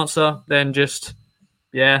don't want to answer, then just...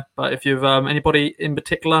 Yeah, but if you've anybody in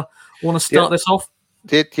particular want to start this off?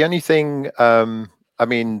 The only thing,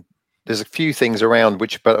 there's a few things around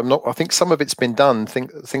but I'm not. I think some of it's been done.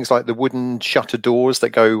 Things like the wooden shutter doors that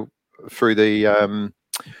go through the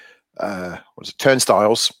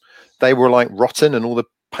turnstiles. They were like rotten, and all the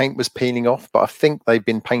paint was peeling off. But I think they've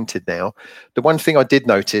been painted now. The one thing I did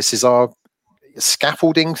notice is our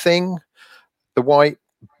scaffolding thing, the white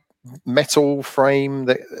metal frame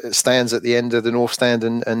that stands at the end of the north stand,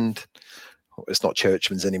 and it's not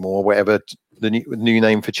Churchman's anymore, whatever the new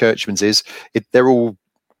name for Churchman's is. They're all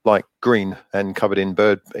like green and covered in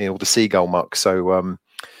all the seagull muck. So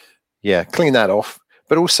clean that off.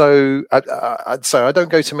 But also, I'd say I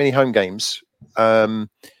don't go to many home games,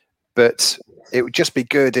 but it would just be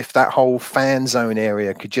good if that whole fan zone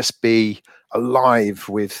area could just be alive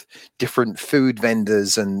with different food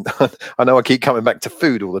vendors. And I know I keep coming back to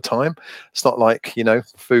food all the time. It's not like,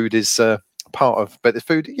 food is part of, but the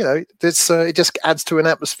food, it just adds to an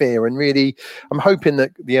atmosphere. And really, I'm hoping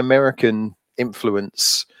that the American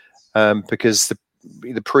influence, because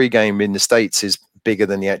the pre-game in the States is bigger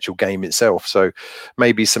than the actual game itself. So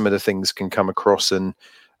maybe some of the things can come across, and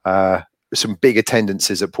some big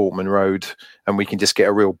attendances at Portman Road, and we can just get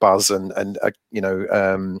a real buzz and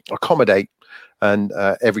accommodate and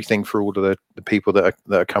everything for all of the people that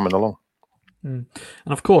are coming along. And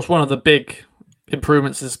of course, one of the big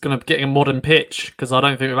improvements is going to be getting a modern pitch, because I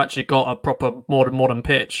don't think we've actually got a proper modern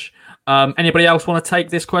pitch. Anybody else want to take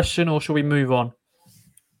this question, or shall we move on?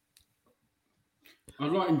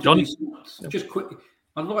 I'd like John. Just quick.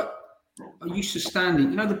 I used to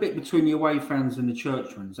standing, the bit between the away fans and the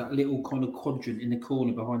Churchmans, that little kind of quadrant in the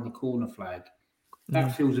corner behind the corner flag.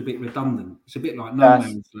 That feels a bit redundant. It's a bit like no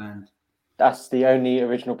man's land. That's the only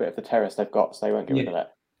original bit of the terrace they've got, so they won't get rid of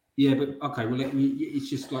that. Yeah, but okay, well, it's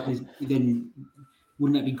just like then.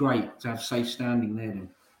 Wouldn't that be great to have safe standing there then?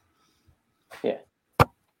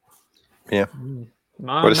 Yeah.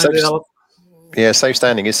 Safe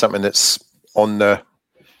standing is something that's on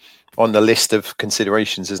the list of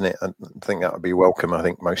considerations, isn't it? I think that would be welcome. I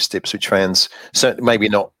think most Ipswich fans, certainly, maybe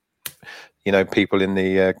not, people in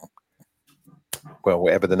the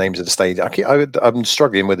whatever the names of the stadium. I'm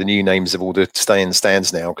struggling with the new names of all the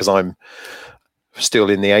stands now, because I'm still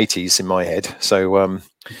in the 80s in my head. So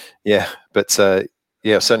I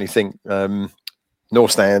certainly think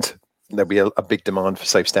North Stand, there'll be a big demand for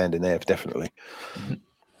safe standing there, definitely.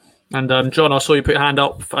 And John, I saw you put your hand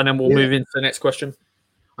up, and then we'll move into the next question.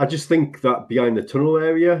 I just think that behind the tunnel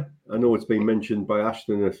area, I know it's been mentioned by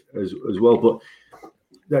Ashton as well, but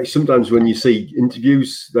like sometimes when you see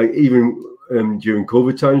interviews, like even during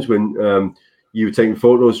COVID times when you were taking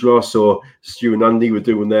photos, Ross, or Stu and Andy were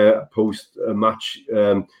doing their post-match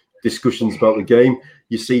discussions about the game,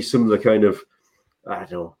 you see some of the kind of, I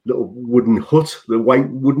don't know, little wooden hut, the white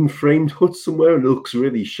wooden framed hut somewhere, and it looks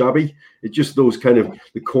really shabby. It's just those kind of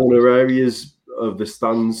the corner areas of the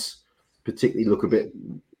stands particularly look a bit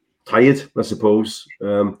tired, I suppose.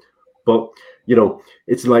 But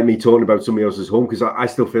it's like me talking about somebody else's home, because I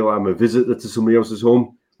still feel I'm a visitor to somebody else's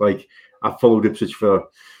home. Like, I've followed Ipswich for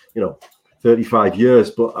 35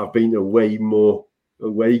 years, but I've been to way more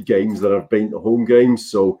away games than I've been to home games.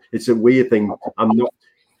 So it's a weird thing.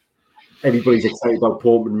 Everybody's excited about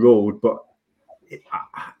Portman Road, but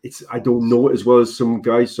I don't know it as well as some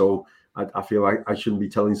guys. So I feel like I shouldn't be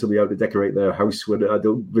telling somebody how to decorate their house when I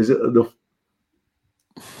don't visit enough.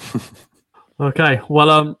 Okay,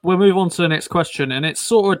 well, we'll move on to the next question, and it's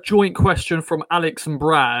sort of a joint question from Alex and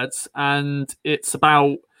Brad, and it's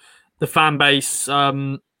about the fan base.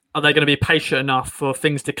 Are they going to be patient enough for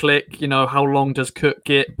things to click? How long does Cook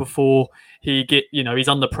get before he's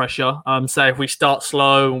under pressure? Say if we start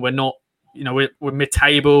slow and we're not, we're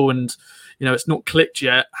mid-table and, it's not clicked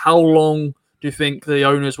yet. How long do you think the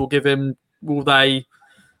owners will give him? Will they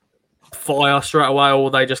fire straight away, or will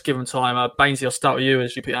they just give him time? Bainesy, I'll start with you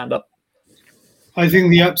as you put your hand up. I think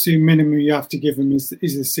the absolute minimum you have to give him is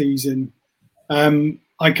a season.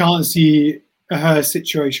 I can't see a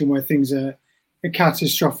situation where things are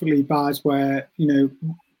catastrophically bad, where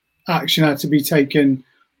action had to be taken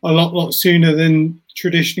a lot sooner than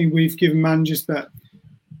traditionally we've given managers. But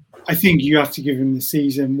I think you have to give him the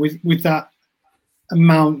season with that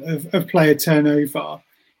amount of player turnover.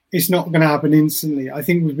 It's not going to happen instantly. I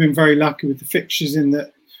think we've been very lucky with the fixtures in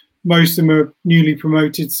that most of them are newly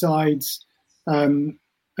promoted sides.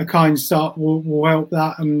 A kind start will help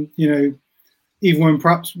that, and even when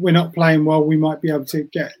perhaps we're not playing well, we might be able to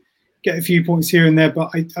get a few points here and there.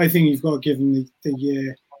 But I think you've got to give them the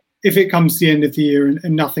year. If it comes to the end of the year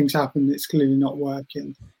and nothing's happened, it's clearly not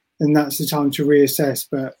working, then that's the time to reassess.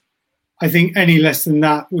 But I think any less than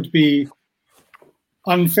that would be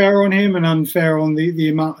unfair on him and unfair on the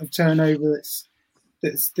amount of turnover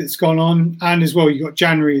that's gone on. And as well, you've got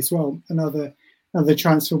January as well, another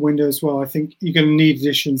transfer window as well. I think you're going to need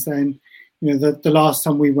additions then. The last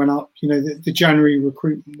time we went up, the January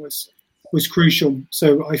recruitment was crucial.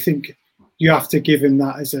 So I think you have to give him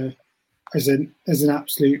that as an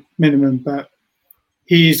absolute minimum. But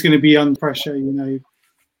he is going to be under pressure,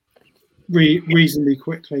 reasonably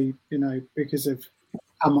quickly, because of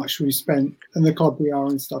how much we spent and the club we are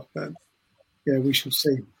and stuff. But yeah, we shall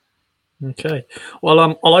see. Okay. Well,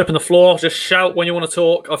 I'll open the floor. Just shout when you want to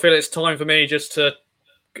talk. I feel it's time for me just to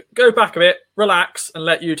go back a bit, relax, and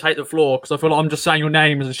let you take the floor, because I feel like I'm just saying your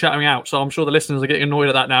names and shouting out. So I'm sure the listeners are getting annoyed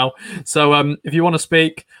at that now. So if you want to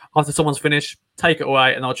speak after someone's finished, take it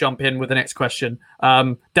away, and I'll jump in with the next question.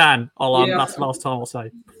 Dan, that's the last time I'll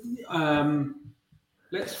say.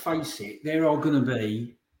 Let's face it, there are going to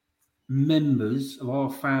be members of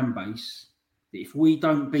our fan base that if we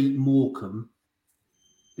don't beat Morecambe,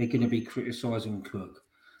 they're going to be criticising Cook.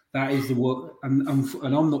 That is the world, and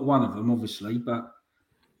I'm not one of them, obviously, but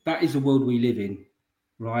that is the world we live in,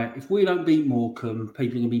 right? If we don't beat Morecambe,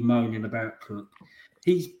 people are going to be moaning about Cook.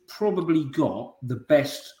 He's probably got the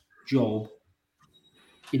best job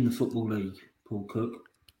in the Football League, Paul Cook.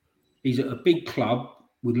 He's at a big club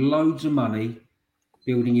with loads of money,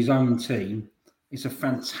 building his own team. It's a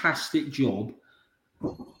fantastic job.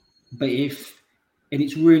 But and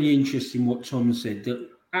it's really interesting what Tom said, that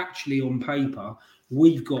actually on paper,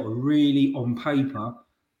 we've got a really, on paper,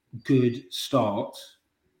 good start.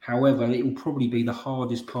 However, it will probably be the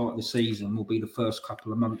hardest part of the season, will be the first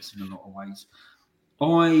couple of months in a lot of ways.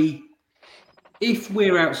 If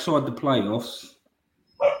we're outside the playoffs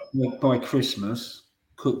by Christmas,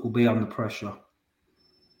 Cook will be under pressure.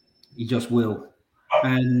 He just will.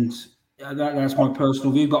 And that's my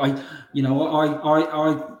personal view. But I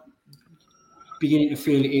beginning to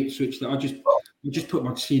feel at Ipswich that I just put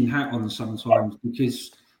my tin hat on sometimes,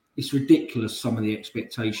 because it's ridiculous, some of the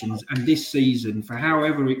expectations. And this season, for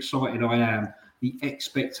however excited I am, the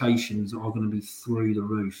expectations are going to be through the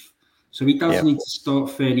roof. So he does need to start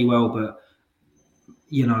fairly well, but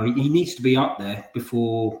he needs to be up there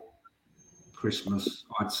before Christmas,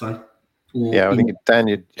 I'd say. I think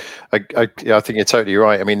Dan, I think you're totally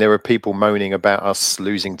right. I mean, there are people moaning about us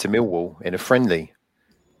losing to Millwall in a friendly.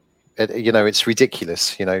 It's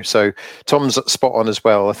ridiculous. So Tom's spot on as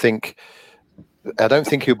well. I don't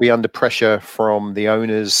think he'll be under pressure from the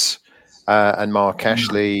owners and Mark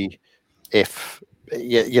Ashley if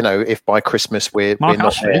by Christmas we're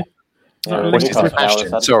not there.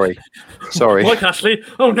 Ashton. Sorry. Mark Ashley.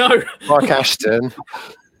 Oh no. Mark Ashton.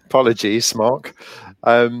 Apologies, Mark.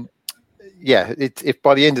 If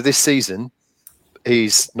by the end of this season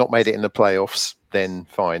he's not made it in the playoffs, then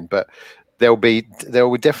fine. But there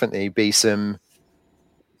will definitely be some,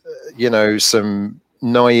 some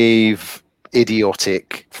naive,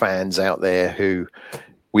 idiotic fans out there who,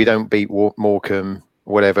 we don't beat Morecambe,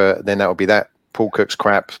 whatever, then that will be that. Paul Cook's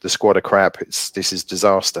crap, the squad are crap. This is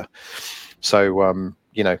disaster. So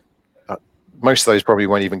most of those probably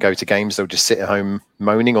won't even go to games. They'll just sit at home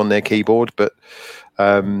moaning on their keyboard. But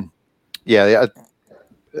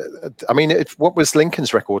what was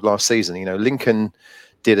Lincoln's record last season? Lincoln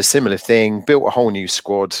did a similar thing, built a whole new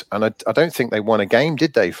squad, and I don't think they won a game,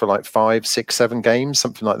 did they? For like 5, 6, 7 games,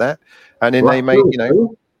 something like that. And then they made,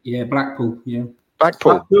 Blackpool,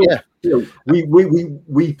 Blackpool. Yeah.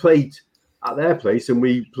 We played at their place, and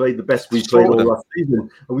we played the best we played all last season,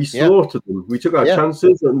 and we slaughtered them. We took our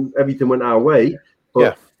chances, and everything went our way.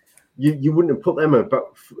 But you wouldn't have put them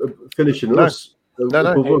about finishing us. Us at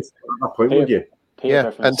that point, would you?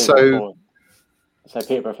 And so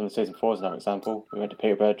Peterborough from the season 4 is another example. We went to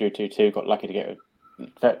Peterborough, drew 2-2, got lucky to get.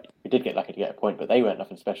 We did get lucky to get a point, but they weren't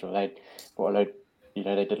nothing special. They brought a load. They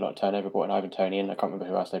did a lot of turnover. Brought an Ivan Toney in. I can't remember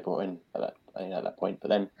who else they brought in at that point. But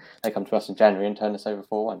then they come to us in January and turned us over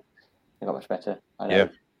 4-1. They got much better. I know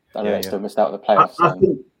they still missed out on the playoffs.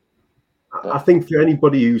 I think for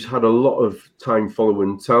anybody who's had a lot of time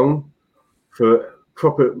following Town, for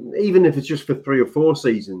proper, even if it's just for 3 or 4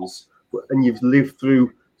 seasons, and you've lived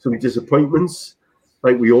through some disappointments,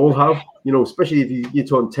 like we all have, especially if you're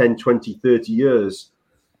talking 10, 20, 30 years,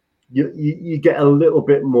 you get a little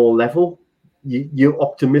bit more level. You're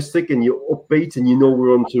optimistic and you're upbeat, and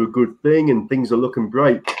we're onto a good thing and things are looking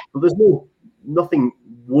bright. But there's nothing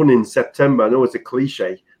won in September. I know it's a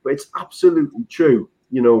cliche, but it's absolutely true.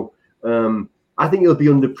 I think it'll be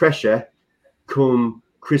under pressure come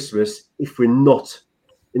Christmas if we're not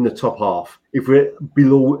in the top half, if we're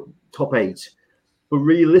below top 8. But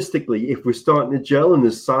realistically, if we're starting to gel and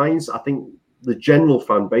there's signs, I think the general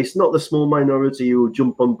fan base, not the small minority who will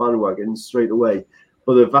jump on bandwagons straight away,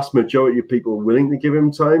 but the vast majority of people are willing to give him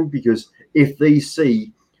time, because if they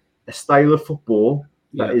see a style of football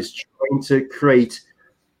that is trying to create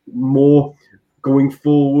more going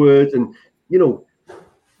forward, and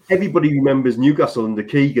everybody remembers Newcastle under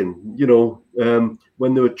Keegan,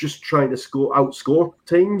 when they were just trying to outscore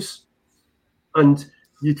teams, and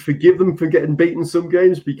you'd forgive them for getting beaten some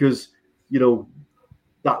games because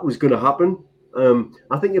that was going to happen.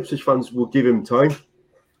 I think Ipswich fans will give him time.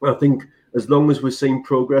 I think as long as we're seeing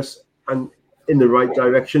progress and in the right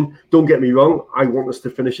direction. Don't get me wrong, I want us to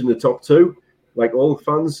finish in the top 2, like all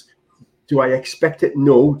fans. Do I expect it?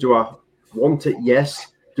 No. Do I want it?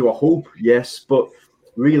 Yes. Do I hope? Yes. But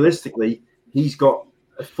realistically, he's got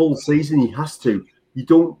a full season. He has to. You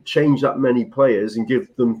don't change that many players and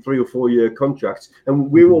give them 3 or 4 year contracts. And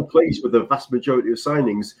we're all pleased with the vast majority of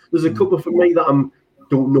signings. There's a couple for me that I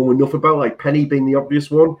don't know enough about, like Penny being the obvious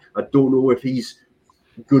one. I don't know if he's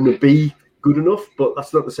going to be good enough, but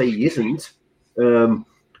that's not to say he isn't.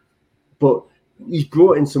 But he's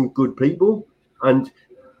brought in some good people. And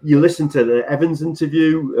you listen to the Evans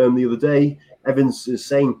interview the other day. Evans is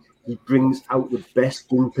saying he brings out the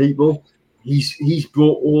best in people. He's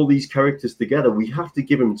brought all these characters together. We have to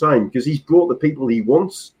give him time because he's brought the people he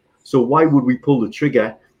wants. So why would we pull the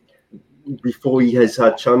trigger before he has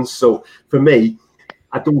had chance? So for me,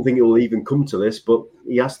 I don't think it will even come to this, but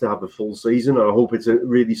he has to have a full season. I hope it's a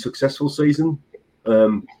really successful season.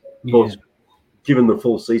 But given the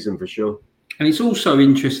full season for sure. And it's also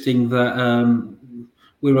interesting that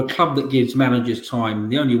we're a club that gives managers time.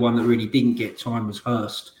 The only one that really didn't get time was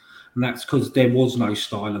Hurst. And that's because there was no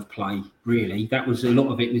style of play, really. That was a lot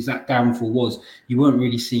of it. Was that downfall was you weren't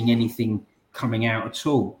really seeing anything coming out at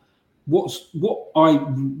all. What I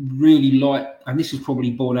really like, and this is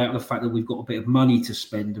probably born out of the fact that we've got a bit of money to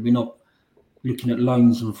spend and we're not looking at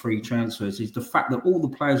loans and free transfers, is the fact that all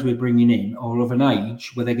the players we're bringing in are of an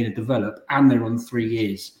age where they're going to develop and they're on 3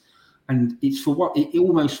 years. And it's for what it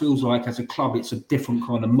almost feels like as a club, it's a different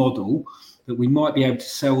kind of model that we might be able to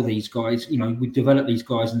sell these guys. We develop these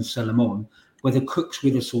guys and sell them on, whether Cook's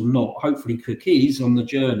with us or not. Hopefully Cook is on the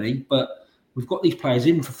journey, but we've got these players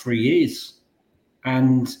in for 3 years.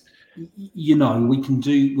 And, we've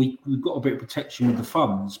got a bit of protection with the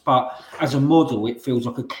funds. But as a model, it feels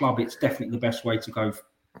like a club, it's definitely the best way to go forward.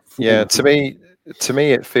 Yeah, to me,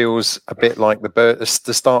 it feels a bit like the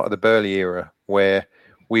start of the Burley era, where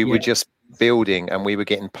we were just building and we were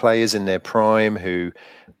getting players in their prime who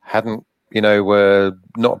hadn't, were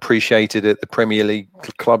not appreciated at the Premier League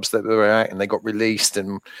clubs that they were at, and they got released.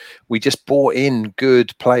 And we just bought in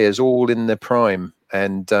good players all in their prime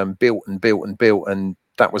and built. And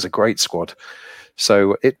that was a great squad.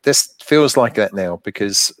 So this feels like that now,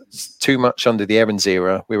 because it's too much under the Evans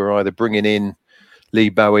era. We were either bringing in Lee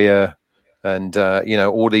Bowyer and,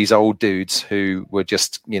 all these old dudes who were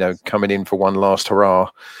just, coming in for one last hurrah.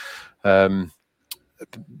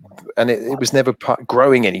 and it was never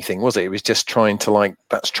growing anything, was it? It was just trying to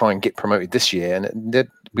let's try and get promoted this year, and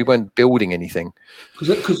we weren't building anything.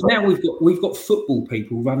 Because now we've got football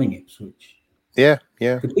people running Ipswich. Yeah.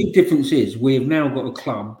 The big difference is we have now got a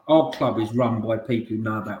club. Our club is run by people who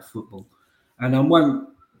know about football, and I won't,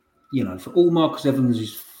 for all Marcus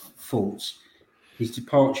Evans' faults, his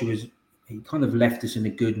departure was. He kind of left us in a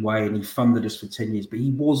good way, and he funded us for 10 years. But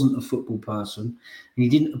he wasn't a football person, and he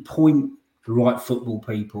didn't appoint the right football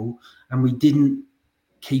people, and we didn't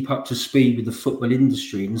keep up to speed with the football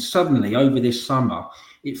industry. And suddenly, over this summer,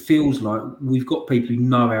 it feels like we've got people who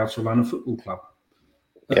know how to run a football club.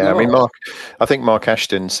 Yeah, I think Mark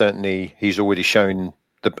Ashton, certainly, he's already shown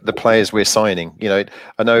the players we're signing.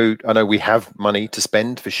 I know we have money to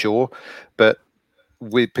spend for sure, but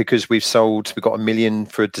because we've got $1 million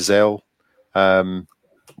for Dazelle, roughly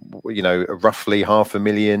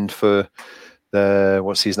 $500,000 for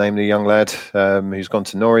what's his name, the young lad who's gone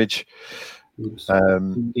to Norwich,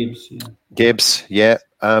 Gibbs. Yeah.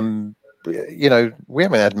 We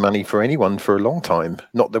haven't had money for anyone for a long time.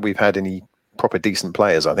 Not that we've had any proper decent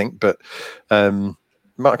players, I think, but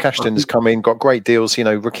Mark Ashton's come in, got great deals.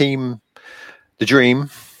 Raheem, the dream,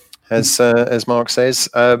 as Mark says.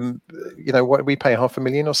 What we pay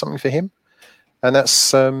 $500,000 or something for him, and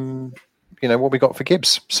that's what we got for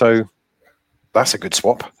Gibbs. So that's a good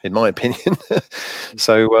swap, in my opinion.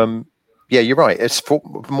 So you're right. It's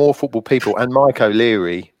more football people, and Mike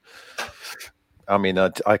O'Leary. I mean,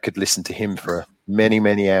 I could listen to him for many,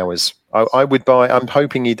 many hours. I would buy. I'm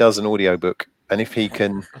hoping he does an audiobook, and if he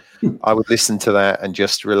can, I would listen to that and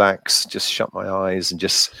just relax, just shut my eyes and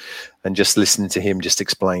just listen to him just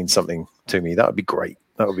explain something to me. That would be great.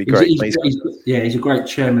 That would be great. He's a great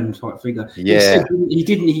chairman type figure. Yeah,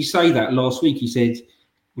 he say that last week. He said,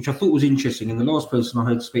 which I thought was interesting, and the last person I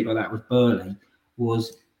heard speak like that was Burley.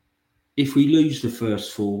 Was if we lose the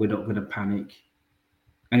first four, we're not going to panic.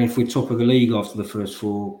 And if we're top of the league after the first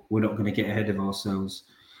four, we're not going to get ahead of ourselves.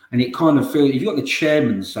 And it kind of feels, if you've got the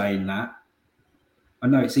chairman saying that, I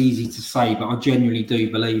know it's easy to say, but I genuinely do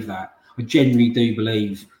believe that. I genuinely do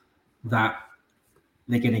believe that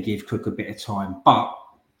they're going to give Cook a bit of time. But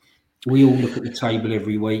we all look at the table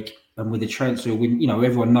every week, and with the transfer window,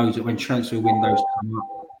 everyone knows that when transfer windows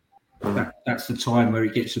come up, that's the time where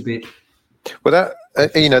it gets a bit... Well,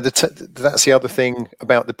 that's the other thing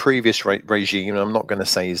about the previous regime. I'm not going to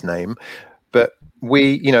say his name, but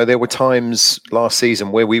there were times last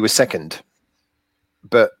season where we were second,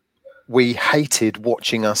 but we hated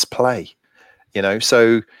watching us play.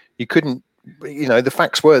 So you couldn't. The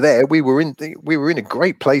facts were there. We were in a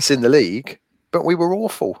great place in the league, but we were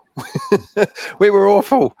awful. We were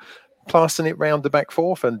awful, passing it round the back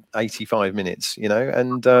four for 85 minutes.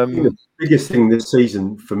 And the biggest thing this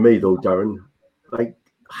season for me, though, Darren,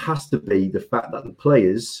 has to be the fact that the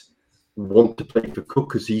players want to play for Cook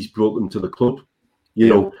because he's brought them to the club.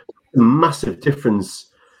 A massive difference.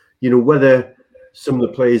 Whether some of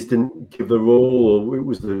the players didn't give the role, or it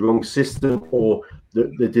was the wrong system, or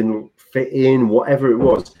that they didn't fit in, whatever it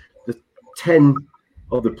was. The 10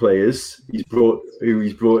 of the players he's brought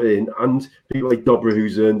in, and people like Dobra,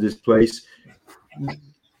 who's earned his place,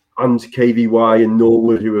 and KVY and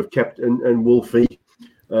Norwood, who have kept, and Wolfie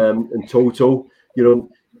and Toto,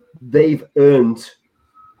 they've earned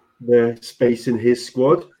their space in his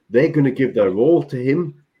squad. They're going to give their all to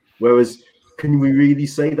him. Whereas, can we really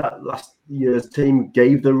say that last year's team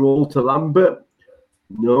gave their all to Lambert?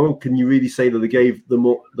 No. Can you really say that they gave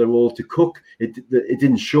their all to Cook? It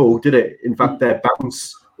didn't show, did it? In fact, their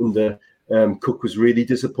bounce under Cook was really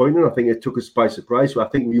disappointing. I think it took us by surprise. So I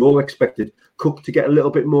think we all expected Cook to get a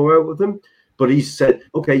little bit more out of them. But he said,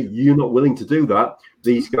 okay, you're not willing to do that.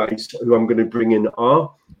 These guys who I'm going to bring in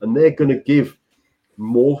are, and they're going to give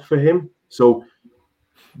more for him. So,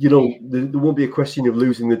 there won't be a question of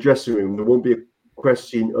losing the dressing room. There won't be a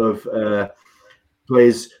question of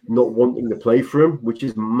players not wanting to play for him, which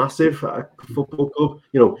is massive at a football club.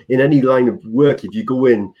 In any line of work, if you go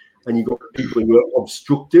in and you've got people who are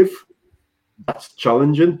obstructive, that's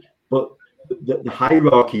challenging. But the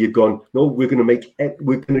hierarchy, you've gone, no, we're going to get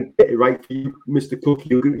it right for you, Mr. Cook.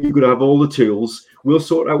 You're going to have all the tools. We'll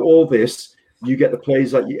sort out all this. You get the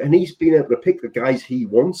players that you, and he's been able to pick the guys he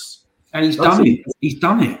wants. And he's done it. He's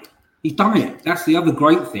done it. That's the other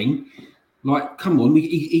great thing. Come on,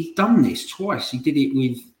 he's done this twice. He did it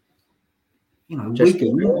with,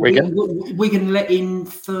 Wigan. Wigan let in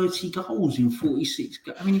 30 goals in 46.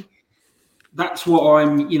 I mean, that's what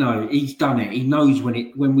he's done it. He knows when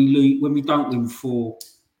we don't win when we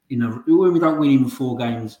don't win in 4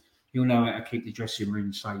 games, he'll know how to keep the dressing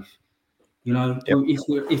room safe. You know,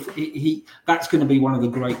 if he that's going to be one of the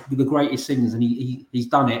greatest things, and he's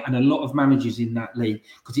done it. And a lot of managers in that league,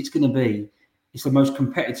 because it's the most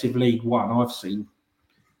competitive League One I've seen.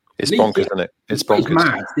 It's bonkers, isn't it? It's bonkers. It's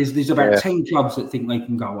mad. There's about 10 clubs that think they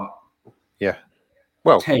can go up. Yeah.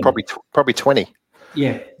 Well, 10. probably 20.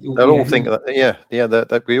 Yeah. They'll all think that.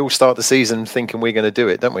 That we all start the season thinking we're going to do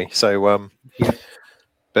it, don't we? So,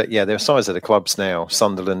 But yeah, the size of the clubs now.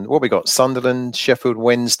 Sunderland. What we got? Sunderland, Sheffield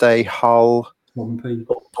Wednesday, Hull.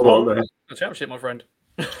 The championship, my friend.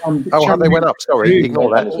 Hull, they went up. Sorry,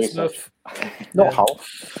 ignore that. Not Hull.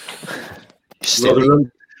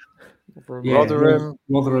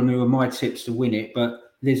 Rotherham, who are my tips to win it,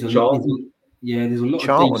 but there's a lot of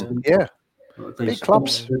Charlton, big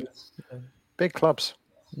clubs. Big clubs.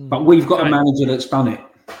 But we've got a manager that's done it.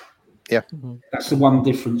 Yeah, that's the one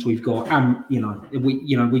difference we've got, and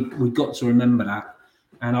we've got to remember that,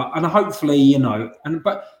 and hopefully, but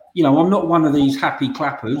I'm not one of these happy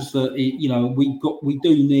clappers that we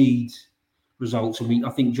do need results, and I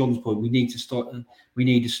think John's point, we need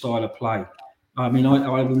a style of play. I mean,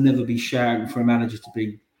 I will never be shouting for a manager to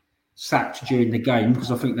be sacked during the game,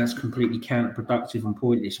 because I think that's completely counterproductive and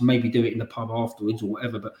pointless. Maybe do it in the pub afterwards or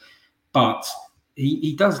whatever, but.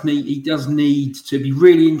 He does need to be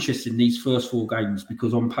really interested in these first 4 games,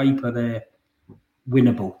 because on paper they're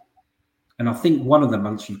winnable. And I think one of the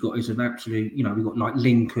months you've got is an absolute, we've got like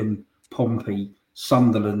Lincoln, Pompey,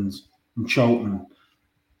 Sunderland and Charlton.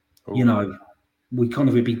 Ooh.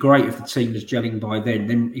 It'd be great if the team was gelling by then.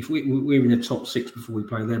 Then if we're in the top 6 before we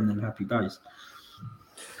play them, then happy days.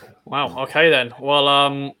 Wow. Okay then.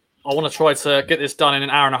 Well, I want to try to get this done in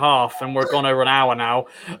an hour and a half, and we're gone over an hour now.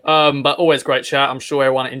 But always great chat. I'm sure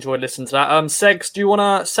everyone enjoyed listening to that. Segs, do you want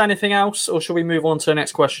to say anything else, or should we move on to the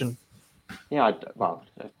next question? Yeah,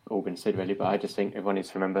 it's all been said really, but I just think everyone needs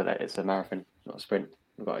to remember that it's a marathon, not a sprint.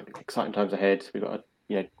 We've got exciting times ahead. We've got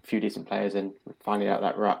a few decent players in. We're finally out of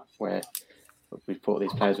that rut where we thought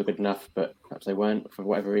these players were good enough, but perhaps they weren't for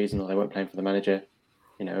whatever reason, or they weren't playing for the manager.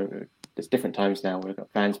 There's different times now. We've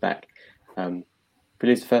got fans back. If we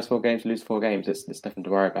lose the first 4 games, we lose 4 games. It's nothing to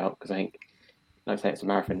worry about, because I think, like I say, it's a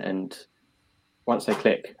marathon, and once they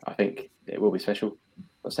click, I think it will be special. I'm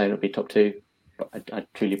not saying it'll be top 2, but I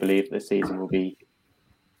truly believe this season will be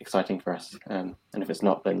exciting for us. And if it's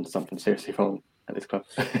not, then something seriously wrong at this club.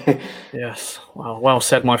 Yes, well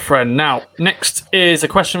said, my friend. Now, next is a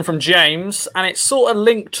question from James, and it's sort of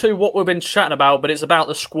linked to what we've been chatting about, but it's about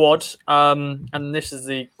the squad. And this is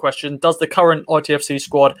the question: does the current ITFC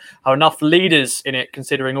squad have enough leaders in it,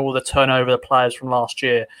 considering all the turnover of the players from last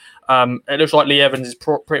year? It looks like Lee Evans is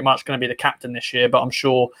pretty much going to be the captain this year, but I'm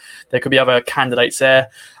sure there could be other candidates there.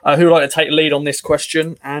 Who would like to take lead on this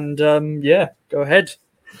question? And go ahead.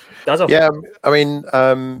 I mean,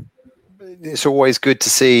 it's always good to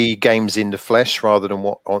see games in the flesh rather than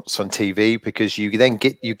what's on TV, because you then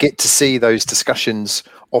get to see those discussions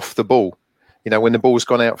off the ball. When the ball's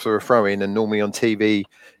gone out for a throw-in, and normally on TV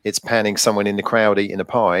it's panning someone in the crowd eating a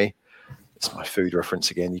pie. It's my food reference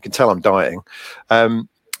again. You can tell I'm dieting.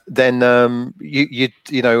 Then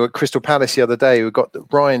at Crystal Palace the other day, we got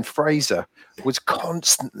Ryan Fraser was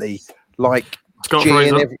constantly like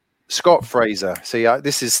Scott Fraser. See,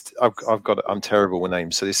 I'm terrible with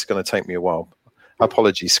names, so this is going to take me a while.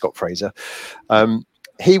 Apologies, Scott Fraser.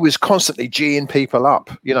 He was constantly geeing people up,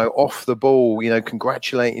 off the ball,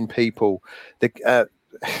 congratulating people.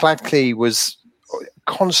 Gladkey was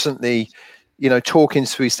constantly, talking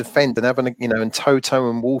to his defence and having, and Toto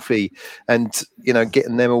and Wolfie, and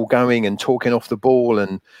getting them all going and talking off the ball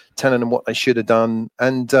and telling them what they should have done.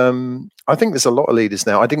 And I think there's a lot of leaders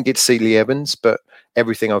now. I didn't get to see Lee Evans, but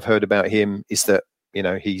everything I've heard about him is that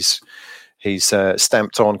he's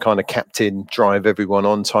stamped on kind of captain, drive everyone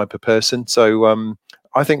on type of person. So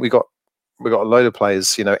I think we got a load of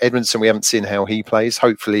players. Edmondson, we haven't seen how he plays.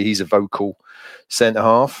 Hopefully he's a vocal centre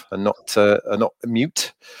half and not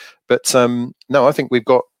mute. But no, I think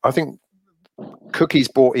Cookie's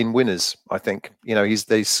brought in winners. I think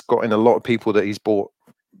he's got in a lot of people that he's bought,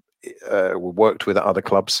 worked with at other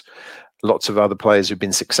clubs. Lots of other players who've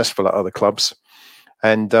been successful at other clubs,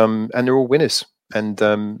 and they're all winners. And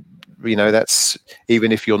that's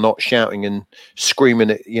even if you're not shouting and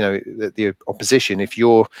screaming at the opposition. If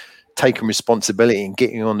you're taking responsibility and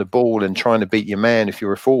getting on the ball and trying to beat your man, if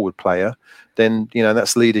you're a forward player, then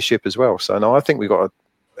that's leadership as well. So no, I think we got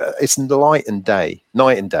it's night and day.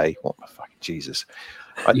 What the fucking Jesus?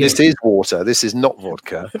 This is water. This is not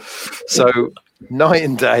vodka. So night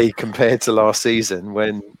and day compared to last season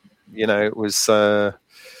when it was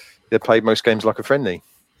they played most games like a friendly.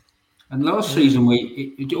 And last season,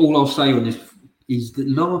 all I'll say on this is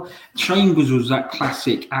that Chambers was that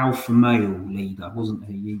classic alpha male leader, wasn't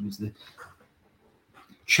he? He was the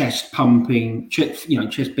chest pumping, chest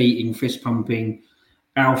beating, fist pumping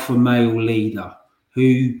alpha male leader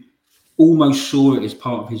who almost saw it as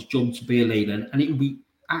part of his job to be a leader. And it would be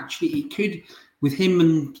it could, with him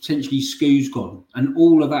and potentially Scoo's gone and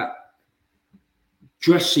all of that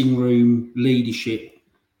dressing room leadership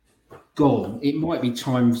gone, it might be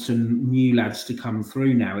time for some new lads to come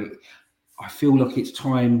through now. I feel like it's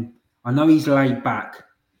time. I know he's laid back,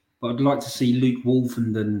 but I'd like to see Luke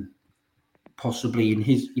Wolfenden possibly in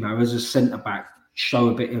his, as a centre back, show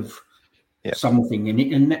a bit of something in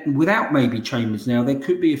it. And without maybe Chambers now, there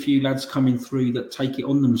could be a few lads coming through that take it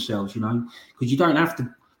on themselves, because you don't have to.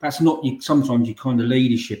 That's not sometimes your kind of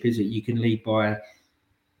leadership, is it? You can lead by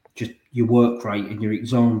just your work rate and your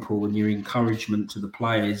example and your encouragement to the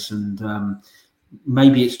players. And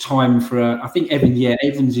maybe it's time for I think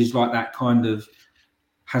Evans is like that kind of,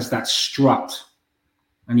 has that strut,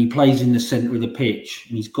 and he plays in the centre of the pitch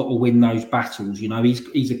and he's got to win those battles.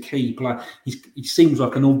 He's a key player. He seems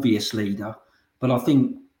like an obvious leader, but I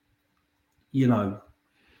think,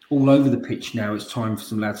 all over the pitch now, it's time for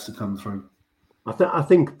some lads to come through. I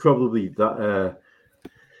think probably that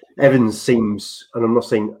Evans seems, and I'm not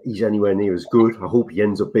saying he's anywhere near as good. I hope he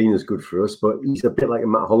ends up being as good for us, but he's a bit like a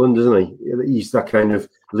Matt Holland, isn't he? He's that kind of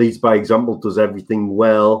leads by example, does everything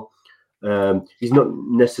well. He's not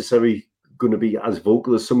necessarily going to be as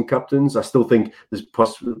vocal as some captains. I still think there's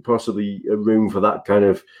possibly a room for that kind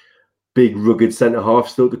of big, rugged centre half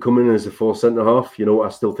still to come in as a fourth centre half. I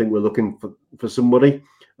still think we're looking for somebody.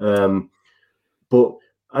 But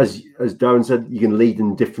as Darren said, you can lead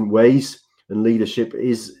in different ways, and leadership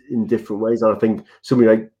is in different ways. And I think somebody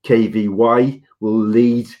like KVY will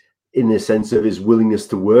lead in the sense of his willingness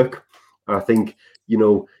to work. I think,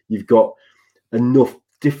 you've got enough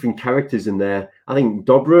different characters in there. I think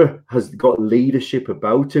Dobra has got leadership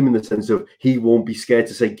about him in the sense of he won't be scared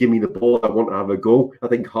to say, give me the ball, I want to have a go. I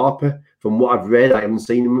think Harper, from what I've read, I haven't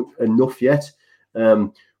seen him enough yet,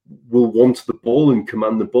 will want the ball and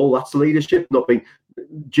command the ball. That's leadership, not being...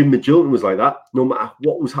 Jim Magilton was like that. No matter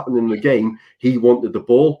what was happening in the game, he wanted the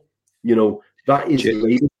ball. That is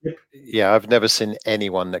leadership. Yeah, I've never seen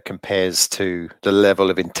anyone that compares to the level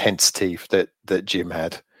of intensity that Jim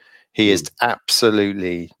had. He is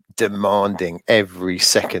absolutely demanding every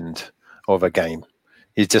second of a game.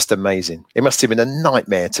 He's just amazing. It must have been a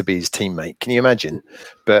nightmare to be his teammate. Can you imagine?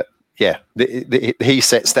 But yeah, he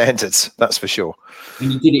set standards. That's for sure.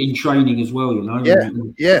 And he did it in training as well.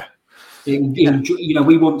 Yeah.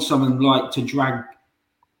 We want someone like to drag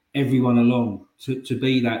everyone along to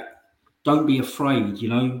be that. Don't be afraid.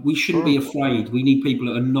 We shouldn't be afraid. We need people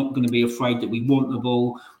that are not going to be afraid, that we want the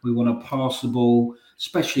ball, we want to pass the ball,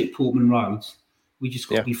 especially at Portman Road. We just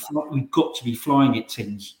got to be. We've got to be flying at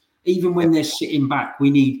teams, even when they're sitting back.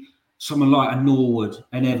 We need someone like a Norwood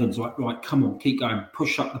and Evans. Like, come on, keep going,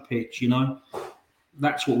 push up the pitch.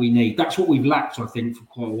 That's what we need. That's what we've lacked, I think, for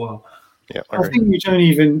quite a while. Yeah, I think you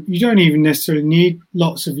don't even necessarily need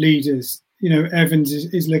lots of leaders. Evans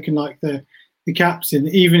is looking like the captain,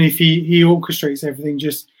 even if he orchestrates everything.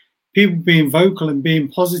 Just people being vocal and being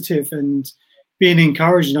positive and being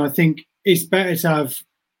encouraging. I think it's better to have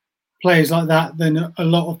players like that than a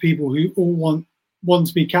lot of people who all want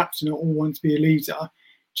to be captain or all want to be a leader.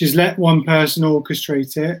 Just let one person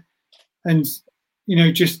orchestrate it, and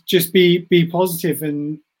just be positive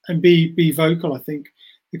and be vocal. I think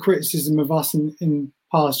the criticism of us in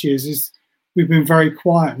past years is we've been very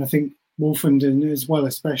quiet, and I think Wolfenden as well,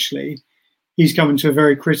 especially, he's coming to a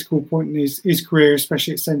very critical point in his career,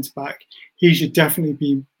 especially at centre back. He should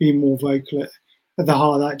definitely be more vocal at the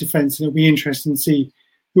heart of that defence, and it'll be interesting to see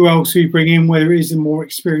who else we bring in, whether it is a more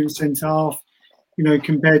experienced centre half,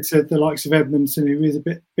 compared to the likes of Edmondson, who is a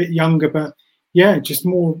bit younger. But yeah, just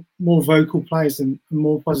more vocal players and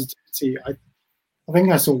more positivity. I think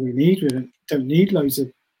that's all we need. We don't need loads of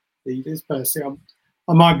leaders per se.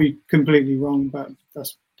 I might be completely wrong, but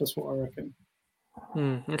that's what I reckon.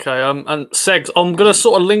 Okay, and Segs, I'm going to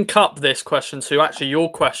sort of link up this question to actually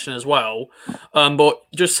your question as well, but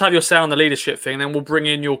just have your say on the leadership thing, and then we'll bring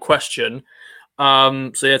in your question.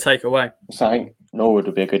 So yeah, take away. So I think Norwood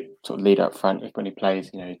would be a good sort of leader up front when he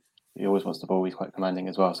plays. He always wants the ball. He's quite commanding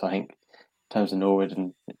as well. So I think in terms of Norwood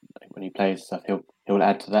and when he plays stuff, he'll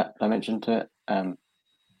add to that dimension to it.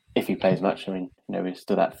 If he plays much, we're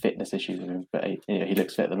still that fitness issue with him, but he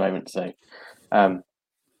looks fit at the moment. So I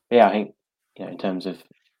think in terms of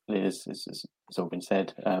leaders, it's all been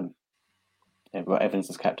said. We've got Evans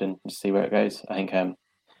as captain. Just see where it goes. I think I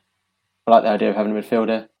like the idea of having a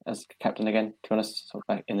midfielder as captain again. To be honest, sort of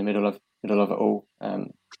back in the middle of it all.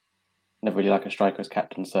 never really like a striker as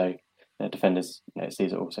captain, so defenders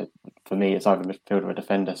sees it also. For me, it's either a midfielder or a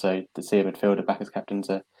defender, so to see a midfielder back as captain's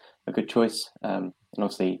a good choice. And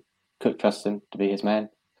obviously, Cook trusts him to be his man,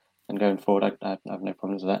 and going forward, I have no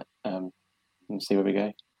problems with that. And see where we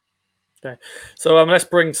go. Okay, so let's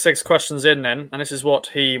bring 6 questions in then, and this is what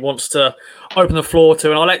he wants to open the floor to,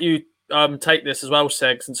 and I'll let you take this as well,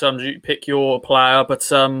 Segs, in terms of you pick your player, but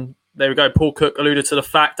there we go. Paul Cook alluded to the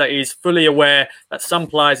fact that he's fully aware that some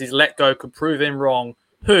players he's let go could prove him wrong.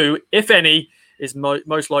 Who, if any, is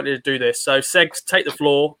most likely to do this? So, Segs, take the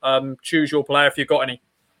floor. Choose your player if you've got any.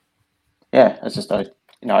 Yeah, it's just I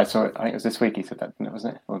saw it. I think it was this week he said that,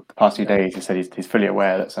 wasn't it? Or the past few days he said he's fully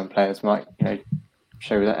aware that some players might,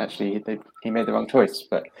 show that actually he made the wrong choice.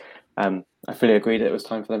 But I fully agree that it was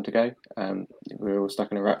time for them to go. We were all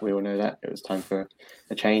stuck in a rut. We all know that it was time for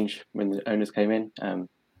a change when the owners came in. And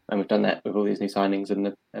we've done that with all these new signings and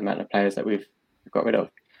the amount of players that we've got rid of.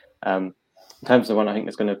 In terms of the one I think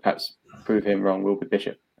that's going to perhaps prove him wrong will be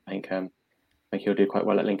Bishop. I think he'll do quite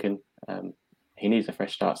well at Lincoln. He needs a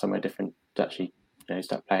fresh start somewhere different to actually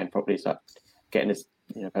start playing properly, start getting his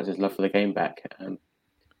perhaps his love for the game back.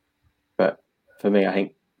 But for me, I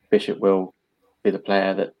think Bishop will be the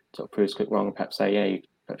player that sort of proves Cook wrong and perhaps say, you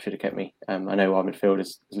perhaps should have kept me. I know our midfield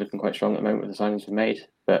is looking quite strong at the moment with the signings we've made,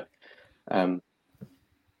 but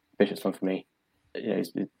Bishop's one for me.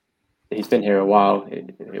 He's been here a while.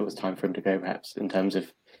 It was time for him to go, perhaps, in terms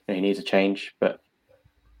of he needs a change.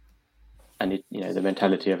 And the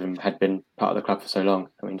mentality of him had been part of the club for so long.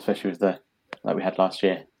 I mean, especially with like we had last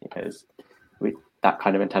year, that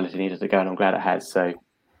kind of mentality needed to go, and I'm glad it has. So,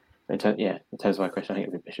 in terms of my question, I think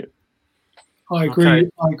it would be Bishop. I agree. Okay.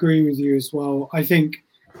 I agree with you as well. I think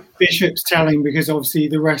Bishop's telling because obviously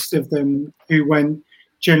the rest of them who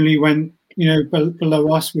generally went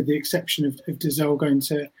below us, with the exception of Dizelle going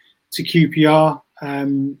to QPR.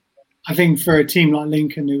 I think for a team like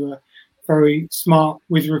Lincoln, who are very smart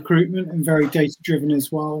with recruitment and very data-driven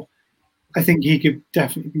as well, I think he could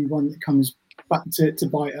definitely be one that comes back to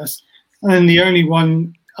bite us. And then the only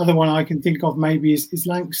other one I can think of maybe is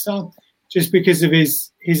Lankester, just because of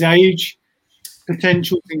his age.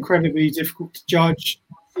 Potential is incredibly difficult to judge.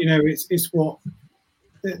 It's what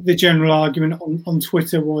the general argument on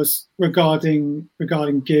Twitter was regarding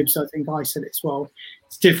Gibbs. I think I said it as well.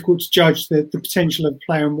 It's difficult to judge the potential of a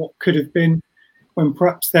player and what could have been when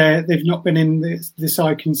perhaps they've not been in the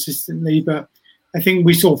side consistently. But I think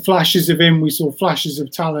we saw flashes of him. We saw flashes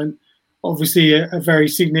of talent. Obviously, a very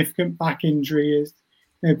significant back injury has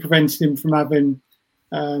prevented him from having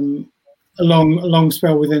a long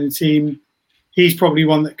spell within a team. He's probably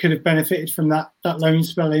one that could have benefited from that loan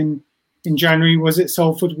spell in January. Was it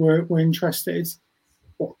Salford were interested?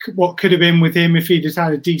 What could have been with him if he'd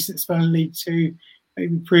had a decent spell in League Two,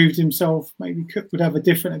 maybe proved himself? Maybe Cook would have a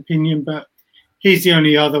different opinion, but he's the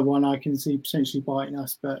only other one I can see potentially biting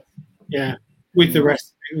us. But yeah, with the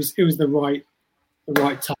rest, it was the right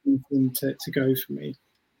time for him to go for me.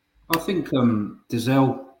 I think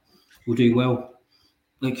Dizelle will do well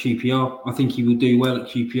at QPR. I think he will do well at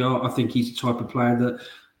QPR. I think he's the type of player that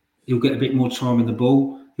he'll get a bit more time in the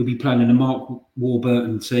ball. He'll be playing in a Mark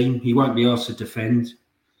Warburton team. He won't be asked to defend.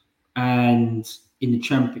 And in the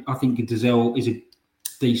champion, I think Dizelle is a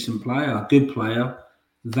decent player, a good player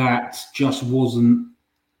that just wasn't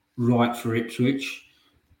right for Ipswich.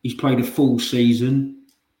 He's played a full season.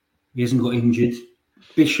 He hasn't got injured.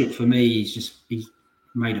 Bishop, for me, he's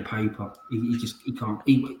made a paper. He can't.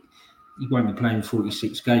 He won't be playing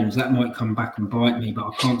 46 games. That might come back and bite me, but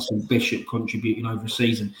I can't see Bishop contributing over a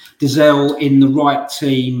season. Dizelle in the right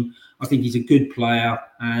team. I think he's a good player,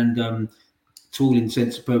 and to all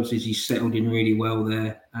intents and purposes, he's settled in really well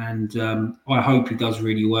there. And I hope he does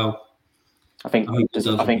really well. I think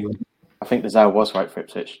Dizelle was right for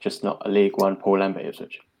Ipswich, just not a League One Paul Lambert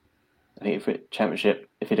Ipswich. I think if Championship,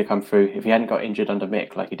 if he'd have come through, if he hadn't got injured under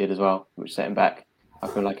Mick like he did as well, which set him back, I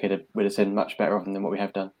feel like we'd have seen much better off than what we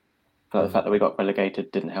have done. But the fact that we got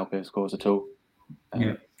relegated didn't help his cause at all.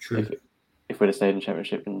 Yeah, true. If we'd have stayed in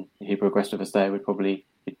Championship and he progressed with us there, we'd probably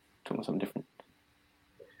be talking about something different.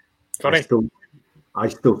 I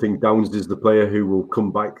still think Downs is the player who will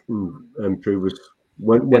come back and prove us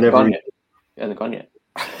whenever. He hasn't gone yet.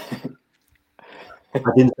 I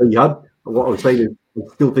didn't say he had. What I was saying is, I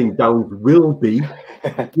still think Downs will be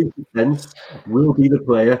the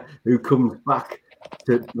player who comes back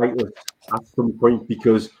to bite us at some point,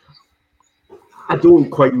 because I don't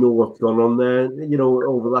quite know what's gone on there.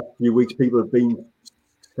 Over the last few weeks, people have been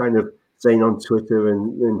kind of saying on Twitter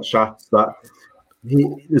and chats that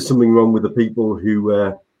there's something wrong with the people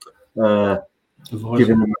who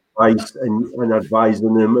giving them advice and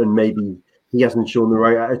advising them and maybe he hasn't shown the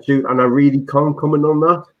right attitude, and I really can't comment on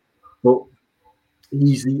that. But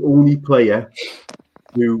he's the only player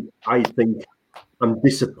who I think I'm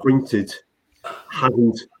disappointed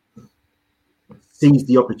hasn't seized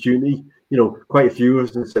the opportunity. Quite a few of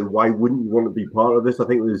us have said, why wouldn't you want to be part of this? I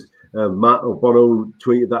think it was Matt or Bono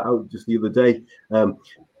tweeted that out just the other day.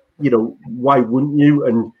 Why wouldn't you?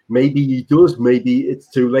 And maybe he does. Maybe it's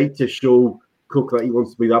too late to show Cook that he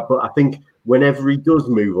wants to be that. But I think whenever he does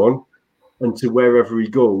move on and to wherever he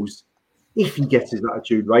goes, if he gets his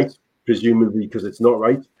attitude right, presumably because it's not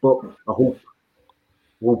right, but I hope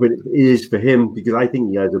it is for him, because I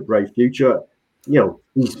think he has a bright future.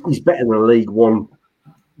 He's better than a League One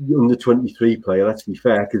under 23 player, let's be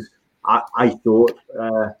fair, because I thought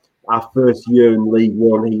our first year in League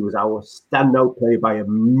One, he was our standout player by a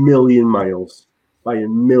million miles.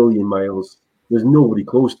 There's nobody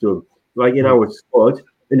close to him. Like in our squad,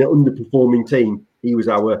 in an underperforming team, he was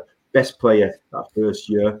our best player that first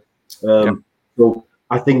year. So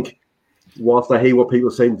I think, whilst I hear what people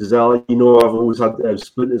are saying, Dozzell, I've always had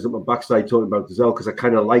splinters up my backside talking about Dozzell because I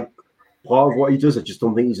kind of like part of what he does. I just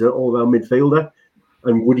don't think he's an all-round midfielder.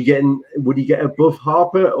 And would he get above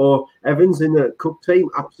Harper or Evans in the Cook team?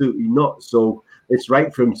 Absolutely not. So it's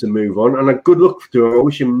right for him to move on. And a good luck to him. I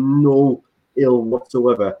wish him no ill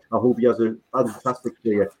whatsoever. I hope he has a fantastic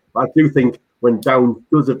year. But I do think when Downs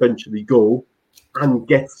does eventually go and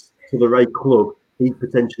gets to the right club, he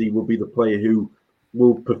potentially will be the player who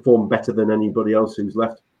will perform better than anybody else who's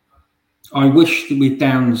left. I wish that with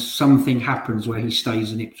Downs something happens where he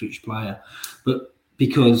stays an Ipswich player, but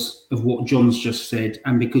because of what John's just said,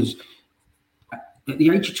 and because at the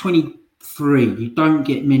age of 23, you don't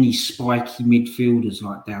get many spiky midfielders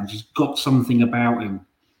like Downs. He's got something about him.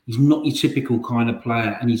 He's not your typical kind of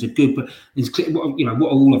player, and he's a good. But it's clear,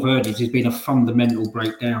 what all I've heard is there's been a fundamental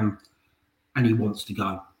breakdown, and he wants to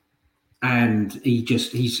go. And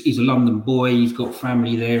he's a London boy. He's got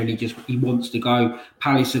family there, and he wants to go.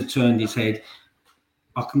 Palace have turned his head.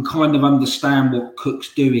 I can kind of understand what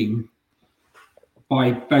Cook's doing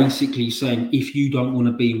by basically saying, if you don't want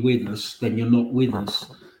to be with us, then you're not with us.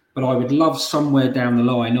 But I would love somewhere down the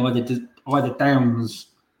line, either Downs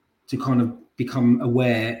to kind of become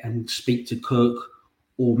aware and speak to Cook,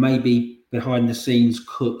 or maybe behind the scenes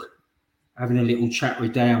Cook having a little chat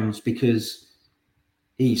with Downs, because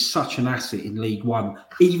he's such an asset in League One,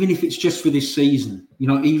 even if it's just for this season.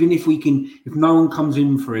 Even if no one comes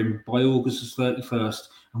in for him by August the 31st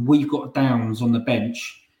and we've got Downs on the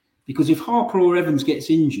bench, because if Harper or Evans gets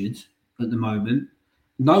injured at the moment,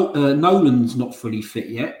 Nolan's not fully fit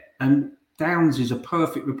yet, and Downs is a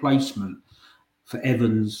perfect replacement for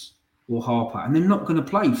Evans or Harper, and they're not going to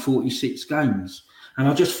play 46 games. And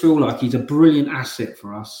I just feel like he's a brilliant asset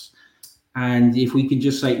for us. And if we can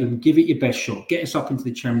just say to him, give it your best shot, get us up into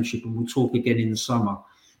the Championship, and we'll talk again in the summer.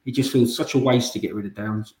 It just feels such a waste to get rid of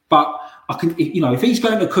Downs. But I can, if he's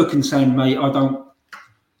going to Cook and saying, mate, I don't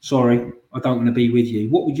want to be with you,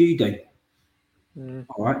 what would you do?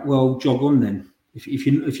 All right, well, jog on then. If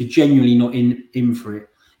you're genuinely not in for it,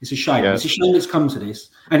 it's a shame. Yeah. It's a shame it's come to this,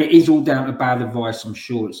 and it is all down to bad advice. I'm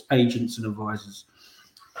sure it's agents and advisors.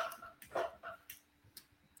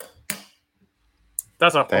 I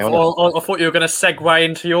thought you were going to segue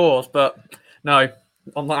into yours, but no,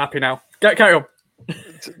 I'm not happy now. Carry on.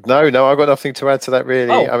 No, I've got nothing to add to that, really.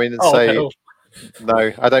 No,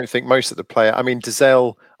 I don't think most of the player. I mean,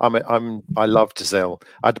 Dozzell, I love Dozzell,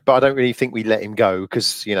 but I don't really think we let him go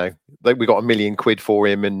because we got £1 million for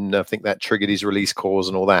him, and I think that triggered his release clause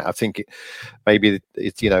and all that. I think maybe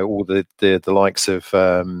it's all the likes of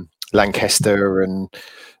Lancaster and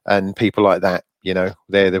people like that.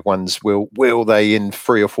 They're the ones. Will they in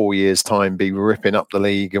 3 or 4 years' time be ripping up the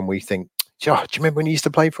league? And we think, do you remember when he used to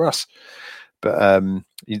play for us? But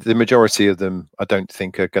the majority of them, I don't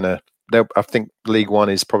think are going to. I think League One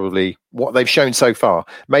is probably what they've shown so far.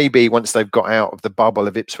 Maybe once they've got out of the bubble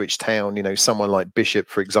of Ipswich Town, someone like Bishop,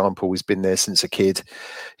 for example, has been there since a kid.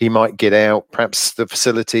 He might get out. Perhaps the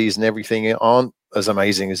facilities and everything aren't as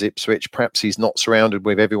amazing as Ipswich. Perhaps he's not surrounded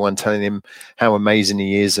with everyone telling him how amazing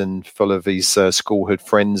he is and full of his schoolhood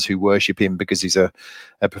friends who worship him because he's a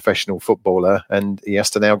professional footballer, and he has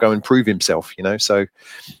to now go and prove himself. So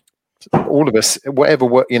all of us, whatever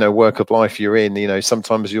work of life you're in,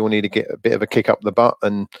 sometimes you all need to get a bit of a kick up the butt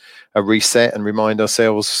and a reset and remind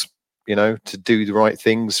ourselves, to do the right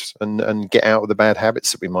things and get out of the bad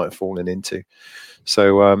habits that we might have fallen into.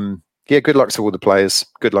 So, good luck to all the players.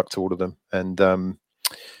 Good luck to all of them. And,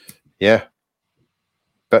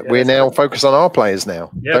 But we're now focused on our players now.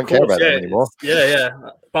 Yeah, Don't care about them anymore. Yeah.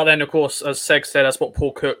 But then, of course, as Seg said, that's what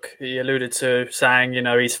Paul Cook, he alluded to, saying,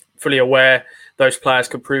 he's fully aware those players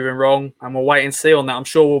could prove him wrong, and we'll wait and see on that. I'm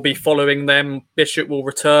sure we'll be following them. Bishop will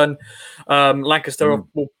return. Lancaster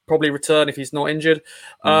will probably return if he's not injured.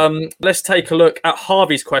 Let's take a look at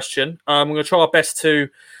Harvey's question. We're going to try our best to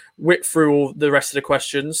whip through all the rest of the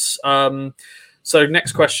questions. So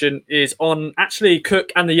next question is on actually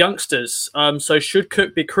Cook and the youngsters. So should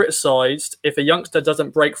Cook be criticised if a youngster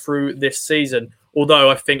doesn't break through this season? Although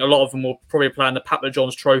I think a lot of them will probably play in the Papa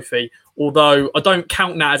John's Trophy. Although I don't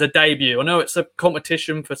count that as a debut. I know it's a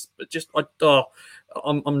competition for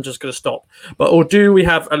I'm just going to stop. Or do we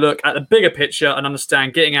have a look at the bigger picture and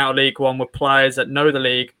understand getting out of League One with players that know the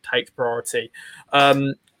league takes priority?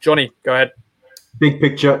 Johnny, go ahead. Big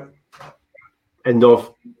picture. End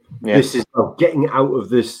of. Yeah. This is about getting out of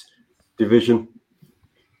this division.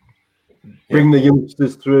 Bring the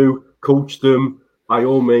youngsters through, coach them by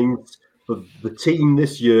all means. But the team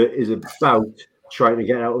this year is about trying to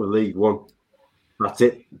get out of League One. That's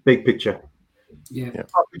it. Big picture. Yeah.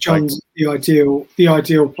 Papa John's the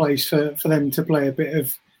ideal place for them to play a bit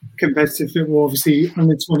of competitive football. Obviously,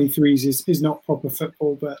 under 23s is not proper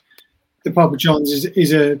football, but the Papa John's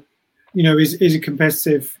is a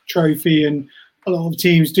competitive trophy, and a lot of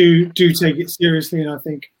teams do take it seriously, and I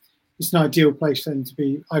think it's an ideal place for them to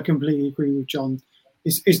be. I completely agree with John.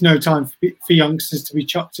 It's no time for youngsters to be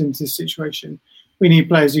chucked into this situation. We need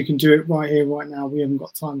players who can do it right here, right now. We haven't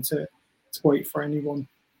got time to wait for anyone.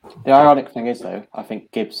 The ironic thing is, though, I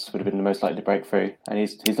think Gibbs would have been the most likely to break through, and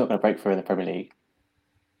he's not going to break through in the Premier League.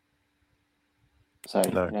 So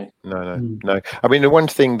no. I mean, the one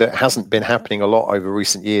thing that hasn't been happening a lot over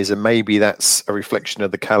recent years, and maybe that's a reflection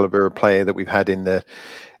of the caliber of player that we've had in the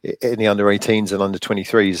under 18s and under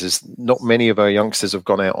 23s, is not many of our youngsters have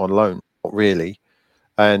gone out on loan, not really.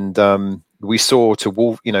 And we saw to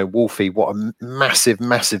Wolfie, what a massive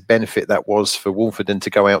benefit that was for Wolverton to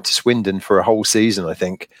go out to Swindon for a whole season, I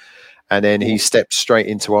think. And then he stepped straight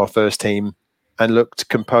into our first team and looked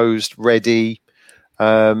composed, ready.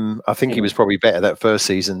 I think he was probably better that first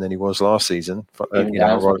season than he was last season.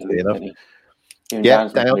 Ironically enough.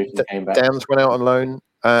 Downs went out on loan,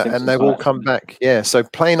 and they've all come back. Yeah, so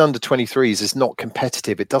playing under 23s is not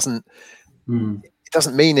competitive. It doesn't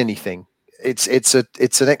mean anything. It's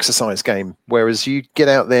an exercise game. Whereas you get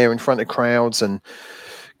out there in front of crowds and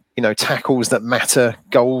tackles that matter,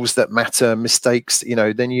 goals that matter, mistakes.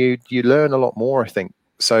 Then you learn a lot more, I think.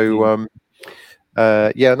 So I'm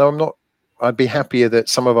not. I'd be happier that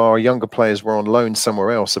some of our younger players were on loan somewhere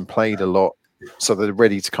else and played a lot, so they're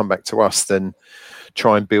ready to come back to us, than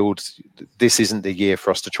try and build. This isn't the year for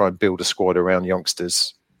us to try and build a squad around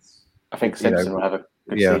youngsters. I think Simpson will have a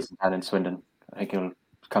good season down in Swindon. I think he'll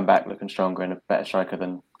come back looking stronger and a better striker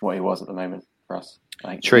than what he was at the moment for us.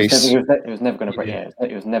 Trees. He was never going to break.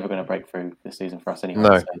 He was never going to break through this season for us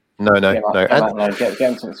anyway. No. Get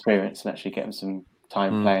him some experience and actually get him some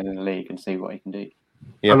time playing in the league and see what he can do.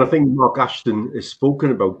 Yeah. And I think Mark Ashton has spoken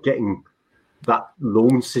about getting that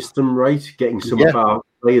loan system right, getting some of our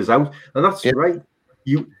players out, and that's right.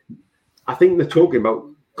 I think they're talking about.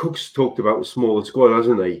 Cook's talked about a smaller squad,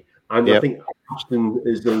 hasn't he? And I think Ashton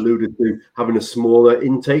has alluded to having a smaller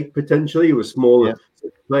intake potentially with smaller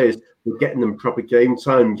players, but getting them proper game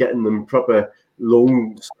time, getting them proper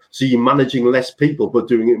loans. So you're managing less people, but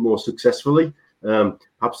doing it more successfully.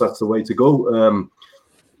 Perhaps that's the way to go.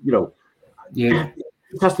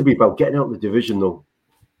 It has to be about getting out of the division, though.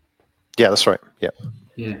 Yeah, that's right. Yeah.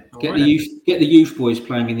 Get the youth boys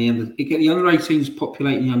playing in the get the under 18s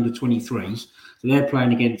populating the under 23s. So they're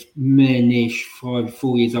playing against men-ish 4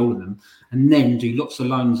 years older than them, and then do lots of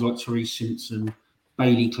loans like Therese Simpson,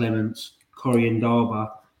 Bailey Clements, Corian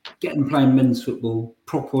Darber. Get them playing men's football,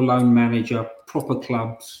 proper loan manager, proper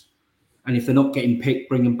clubs, and if they're not getting picked,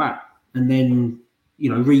 bring them back, and then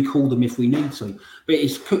recall them if we need to. But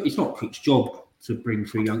it's not Cook's job to bring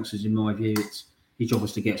through youngsters, in my view. It's his job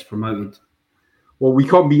is to get us promoted. Well, we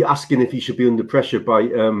can't be asking if he should be under pressure by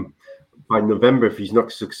November if he's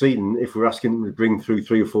not succeeding. If we're asking him to bring through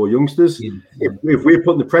 3 or 4 youngsters, if we're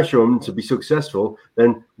putting the pressure on him to be successful,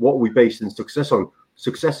 then what are we basing success on?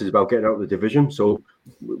 Success is about getting out of the division, so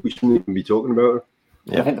we shouldn't even be talking about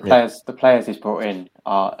it. I think the players he's brought in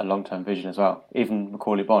are a long-term vision as well. Even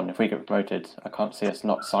Macaulay Bonne, if we get promoted, I can't see us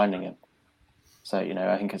not signing him. So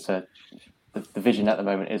I think it's the vision at the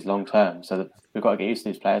moment is long term, so we've got to get used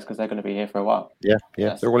to these players because they're going to be here for a while. Yeah,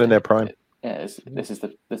 they're all in their prime. This is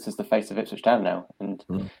the face of Ipswich Town now, and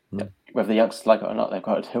whether the youngsters like it or not, they've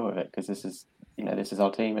got to deal with it because this is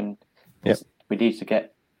our team, and we need to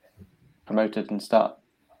get promoted and start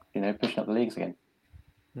pushing up the leagues again.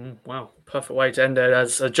 Wow, perfect way to end it.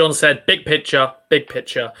 As John said, big picture, big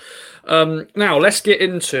picture. Now, let's get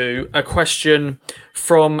into a question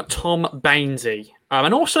from Tom Bainsey.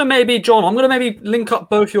 And also maybe, John, I'm going to maybe link up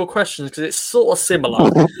both your questions because it's sort of similar.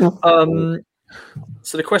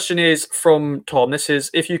 So the question is from Tom. This is,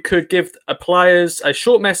 if you could give players a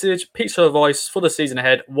short message, piece of advice for the season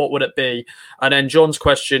ahead, what would it be? And then John's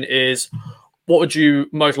question is, what would you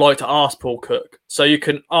most like to ask Paul Cook? So you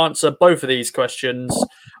can answer both of these questions.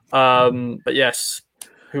 But yes,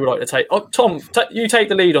 who would like to take? Oh, Tom, you take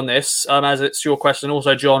the lead on this, as it's your question.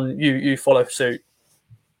 Also, John, you follow suit.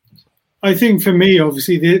 I think for me,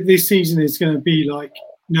 obviously, this season is going to be like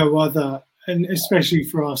no other, and especially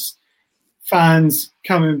for us fans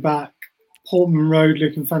coming back, Portman Road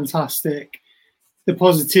looking fantastic, the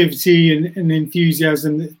positivity and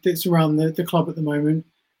enthusiasm that's around the club at the moment.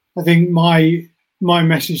 I think my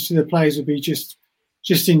message to the players would be just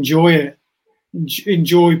enjoy it,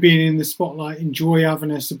 enjoy being in the spotlight, enjoy having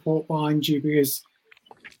their support behind you, because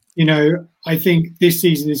I think this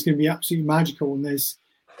season is going to be absolutely magical, and there's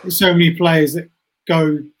so many players that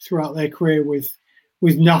go throughout their career with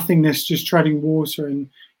nothingness, just treading water and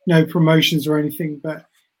no promotions or anything, but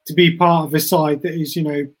to be part of a side that is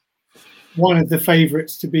one of the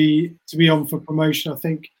favourites to be on for promotion, I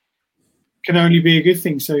think can only be a good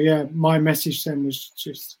thing. So yeah, my message then was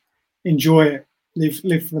just enjoy it,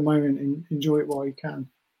 live for the moment, and enjoy it while you can.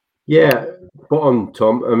 Yeah, spot on,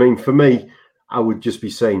 Tom. I mean, for me, I would just be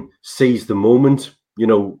saying, seize the moment.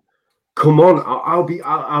 Come on, I'll be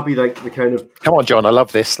like the kind of. Come on, John. I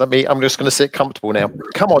love this. I'm just going to sit comfortable now.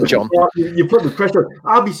 Come on, John. You put the pressure.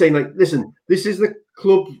 I'll be saying, like, listen, this is the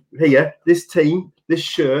club here, this team, this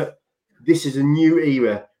shirt. This is a new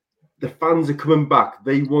era. The fans are coming back.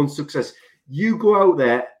 They want success. You go out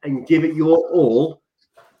there and give it your all.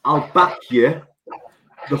 I'll back you.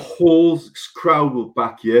 The whole crowd will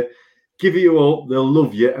back you. Give it your all. They'll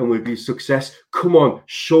love you and will be a success. Come on,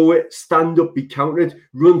 show it. Stand up. Be counted.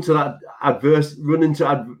 Run into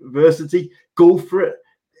adversity. Go for it.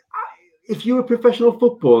 If you're a professional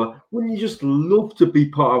footballer, wouldn't you just love to be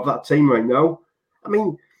part of that team right now? I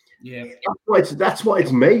mean, yeah, that's what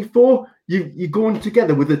it's made for. You're going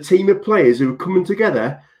together with a team of players who are coming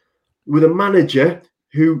together with a manager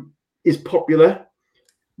who is popular,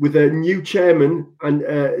 with a new chairman and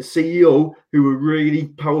CEO who are really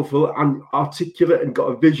powerful and articulate and got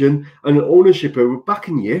a vision, and an ownership who are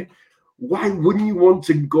backing you. Why wouldn't you want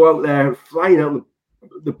to go out there flying out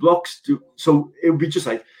the blocks? So it would be just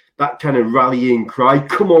like that kind of rallying cry.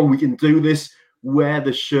 Come on, we can do this. Wear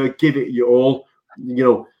the shirt, give it your all.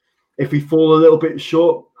 If we fall a little bit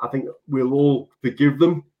short, I think we'll all forgive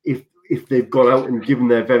them if they've gone out and given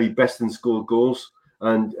their very best and scored goals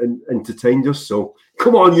and entertained us. So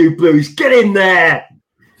come on, you Blues, get in there.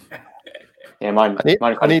 Yeah,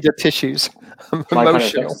 I need the tissues. I'm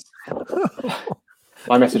emotional.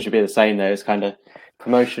 My message would be the same though. It's kind of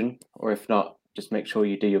promotion, or if not, just make sure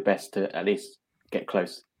you do your best to at least get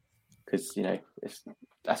close, because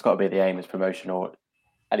that's got to be the aim, is promotion or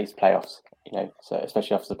at least playoffs. So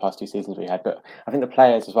especially after the past 2 seasons we had. But I think the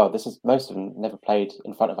players as well. Most of them never played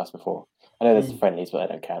in front of us before. I know there's the friendlies, but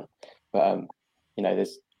they don't count. But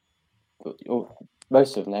there's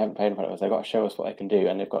most of them, they haven't played in front of us. They've got to show us what they can do,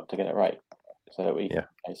 and they've got to get it right, so that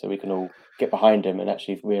we can all get behind them and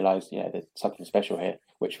actually realise there's something special here,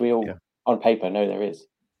 which we all on paper know there is,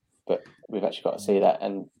 but we've actually got to see that,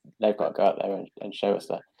 and they've got to go out there and show us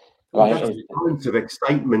that. That's the balance of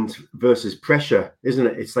excitement versus pressure, isn't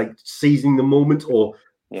it? It's like seizing the moment or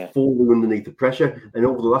falling underneath the pressure. And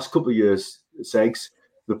over the last couple of years, Segs,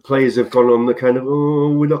 the players have gone on the kind of,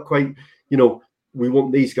 we're not quite, we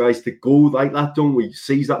want these guys to go like that, don't we?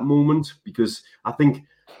 Seize that moment, because I think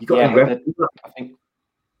you got to. I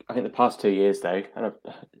think the past 2 years though, and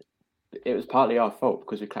it was partly our fault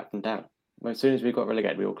because we clapped them down. As soon as we got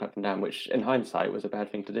relegated, we all clapped them down, which in hindsight was a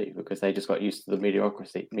bad thing to do, because they just got used to the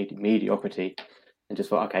mediocrity and just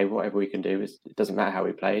thought, okay, whatever we can do, it doesn't matter how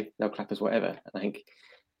we play, they'll clap us whatever. And I think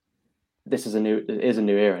it is a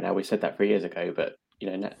new era now. We said that 3 years ago, but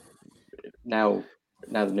now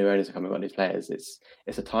the new owners are coming on these players. It's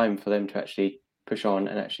a time for them to actually push on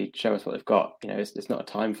and actually show us what they've got. It's not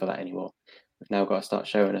a time for that anymore. We've now got to start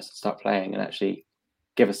showing us, start playing, and actually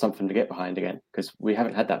give us something to get behind again, because we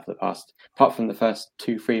haven't had that for the past, apart from the first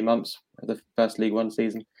 2-3 months of the first League One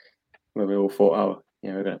season, where we all thought,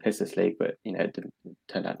 we're going to piss this league, but it didn't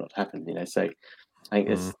turn out not to happen. So I think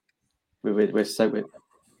the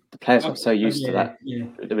players got so used to that. Yeah.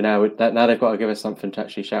 Now they've got to give us something to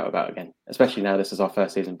actually shout about again. Especially now this is our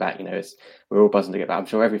first season back. We're all buzzing to get back. I'm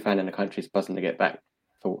sure every fan in the country is buzzing to get back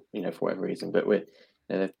for whatever reason. But we're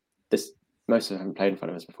this most of them haven't played in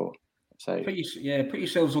front of us before. So put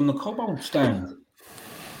yourselves on the Cobbold stand.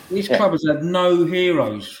 This club has had no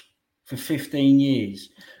heroes for 15 years.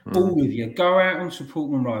 All of you, go out onto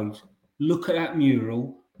Portman Road, look at that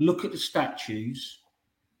mural, look at the statues,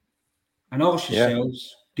 and ask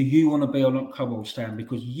yourselves, do you want to be on a Cobbold stand?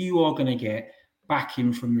 Because you are going to get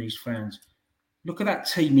backing from these fans. Look at that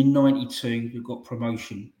team in 92 who got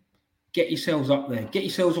promotion. Get yourselves up there. Get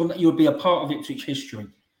yourselves on that. You'll be a part of Ipswich history.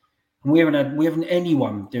 And we haven't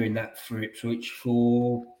anyone doing that for Ipswich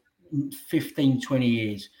for 15, 20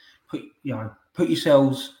 years. Put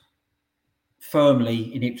yourselves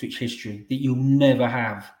firmly in Ipswich history that you'll never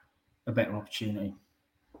have a better opportunity.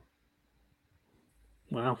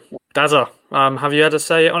 Wow. Dazza, have you had a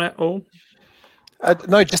say on it all?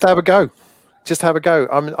 No, just have a go. Just have a go.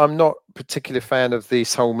 I'm not a particular fan of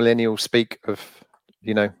this whole millennial speak of,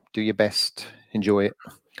 do your best, enjoy it.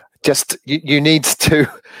 Just you need to,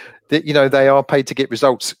 they are paid to get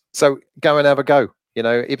results. So go and have a go.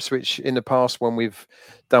 Ipswich in the past, when we've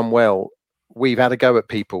done well, we've had a go at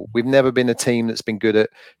people. We've never been a team that's been good at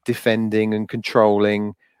defending and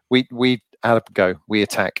controlling. We have a go. We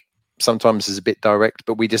attack. Sometimes it's a bit direct,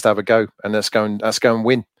 but we just have a go, and let's go and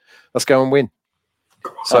win. Let's go and win.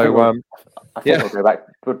 So I think we'll go back.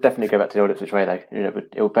 We'll definitely go back to the old Ipswich way,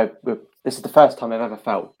 though. This is the first time I've ever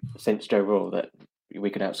felt since Joe Rule that we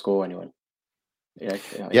could outscore anyone. Yeah,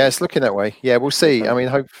 it's looking that way. Yeah, we'll see. I mean,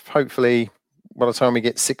 hopefully, by the time we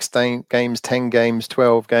get 16 games, 10 games,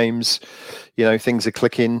 12 games, things are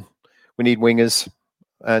clicking. We need wingers,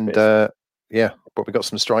 and but we've got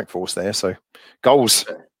some strike force there. So goals.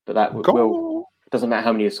 But that doesn't matter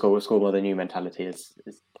how many you score. We'll score more than you. Mentality is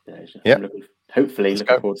hopefully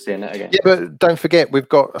looking forward to seeing that again. Yeah, but don't forget we've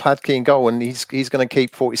got Hladky in goal, and he's going to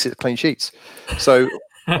keep 46 clean sheets. So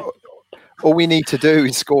all we need to do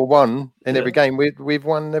is score one in every game. We've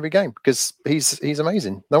won every game because he's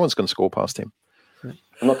amazing. No one's going to score past him.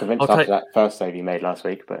 I'm not convinced after that first save he made last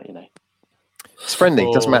week, but it's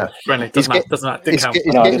friendly. Doesn't matter. Friendly doesn't matter. He's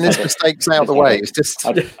getting his mistakes out of the way. It's just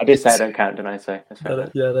I did say I don't count, didn't I? So that's fair.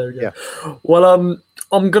 Yeah, there we go. Yeah. Well,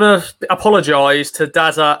 I'm gonna apologise to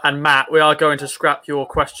Dazza and Matt. We are going to scrap your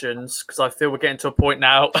questions because I feel we're getting to a point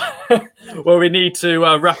now where we need to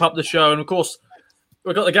wrap up the show. And of course,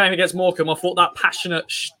 we've got the game against Morecambe. I thought that passionate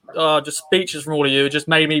just speeches from all of you just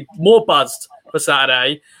made me more buzzed for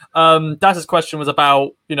Saturday. Dazza's question was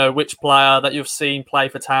about, which player that you've seen play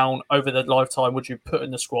for Town over the lifetime would you put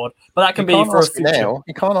in the squad? But that can be for a future. Now.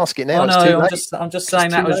 You can't ask it now. No, I'm just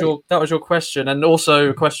saying that was your question, and also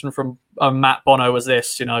a question from Matt Bono was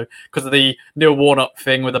this, because of the Neil Warnock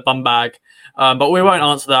thing with the bum bag. But we won't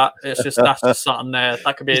answer that. It's just that's just something there.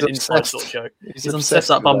 That could be an inside sort of joke. He's obsessed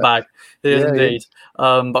with that bum bag. He is indeed.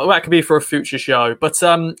 But that could be for a future show. But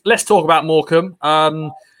let's talk about Morecambe.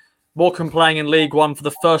 Morecambe playing in League One for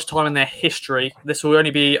the first time in their history. This will only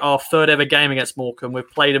be our third ever game against Morecambe. We've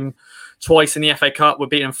played them twice in the FA Cup. We've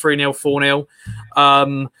beaten them 3-0,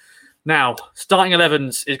 4-0. Now, starting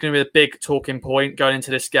 11s is going to be a big talking point going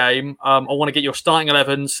into this game. I want to get your starting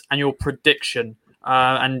 11s and your prediction.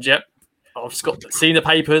 I've seen the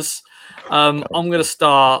papers. I'm going to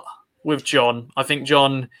start with John. I think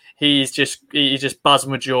John... He's just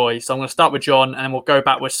buzzing with joy. So I'm going to start with John, and then we'll go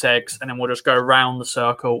back with Segs, and then we'll just go around the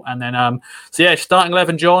circle. And then, starting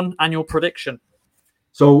 11, John, and your prediction.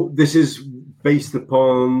 So this is based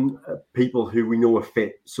upon people who we know are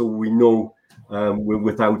fit. So we know we're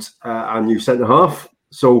without our new centre-half.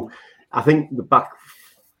 So I think the back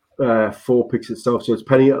four picks itself. So it's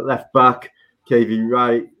Penny at left back,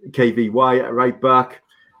 KVY at right back,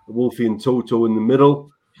 Wolfie and Toto in the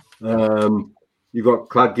middle. You've got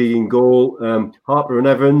Cladgy in goal, Harper and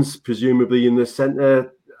Evans presumably in the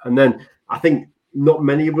centre, and then I think not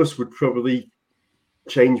many of us would probably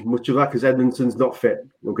change much of that because Edmonton's not fit.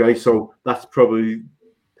 Okay, so that's probably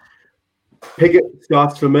Piggott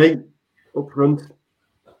starts for me up front,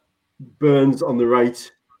 Burns on the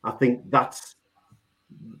right. I think that's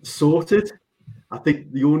sorted. I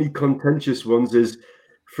think the only contentious ones is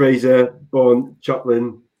Fraser, Bond,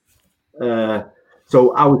 Chaplin.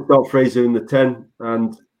 So I would start Fraser in the 10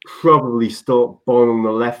 and probably start Bond on the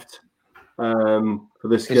left for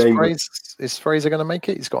this game. Is Fraser going to make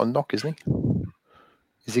it? He's got a knock, isn't he?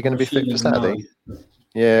 Is he going to be fit for Saturday?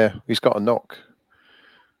 Yeah, he's got a knock.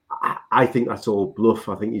 I think that's all bluff.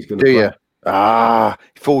 I think he's going to play. You?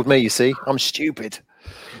 He fooled me, you see. I'm stupid.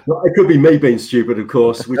 Well, it could be me being stupid, of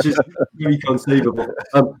course, which is really conceivable.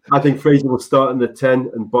 I think Fraser will start in the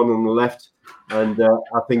 10 and Bond on the left. And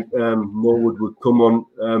I think Norwood would come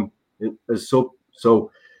on as sub.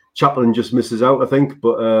 So Chaplin just misses out, I think.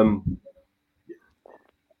 But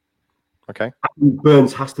okay,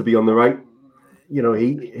 Burns has to be on the right.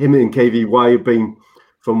 him and KVY have been,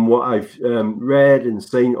 from what I've read and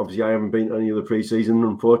seen. Obviously, I haven't been to any of the pre-season,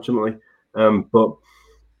 unfortunately. But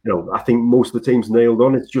I think most of the team's nailed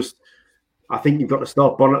on. It's just, I think you've got to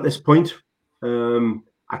start Bonne at this point.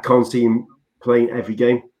 I can't see him playing every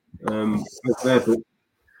game there, but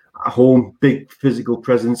at home, big physical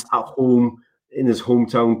presence at home in his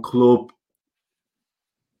hometown club,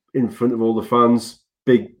 in front of all the fans.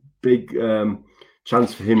 Big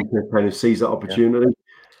chance for him to kind of seize that opportunity.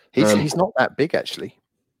 Yeah. He's not that big, actually.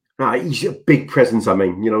 Nah, he's a big presence. I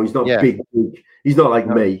mean, he's not big. He's not like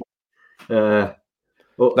me. No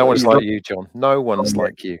one's like you, John. No one's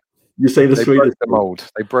like you. You say the sweetest.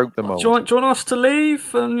 They broke the mold. Do you want us to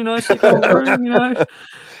leave and so you can room,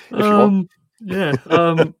 If you want. Yeah.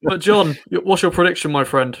 But John, what's your prediction, my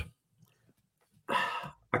friend?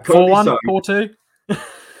 I can't 4-1, 4-2.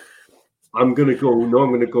 I'm going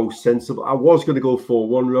to go sensible. I was going to go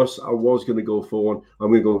 4-1, Ross. I was going to go 4-1.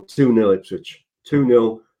 I'm going to go 2-0 Ipswich.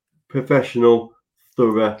 2-0, professional,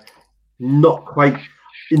 thorough, not quite.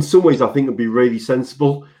 In some ways, I think it'd be really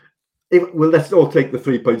sensible. Let's all take the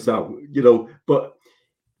 3 points out, But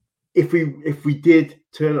if we did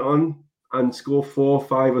turn it on and score 4,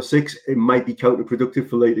 5, or 6, it might be counterproductive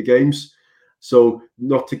for later games. So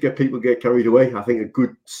not to get people get carried away. I think a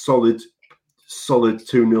good solid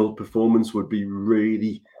 2-0 performance would be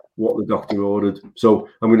really what the doctor ordered. So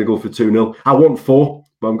I'm going to go for 2-0. I want 4,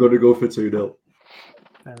 but I'm going to go for 2-0.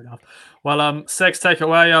 Fair enough. Well, Segs, take it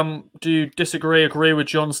away. Do you agree with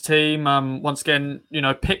John's team? Once again,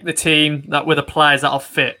 pick the team with the players that are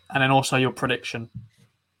fit, and then also your prediction.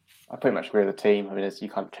 I pretty much agree with the team. I mean, you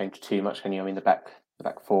can't change too much, can you? I mean, the back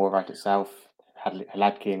four right itself had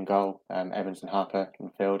Hladky in goal, Evans and Harper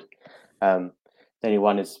in field. The only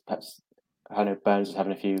one is perhaps, I know Burns is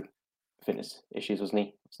having a few fitness issues, wasn't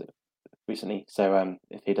he, recently? So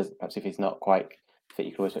if he's not quite fit,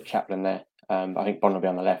 you could always put Chaplin there. I think Bonne will be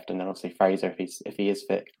on the left, and then obviously Fraser if he is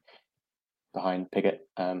fit behind Piggott.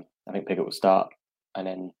 I think Piggott will start, and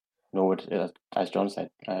then Norwood, as John said,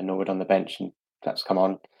 Norwood on the bench, and perhaps come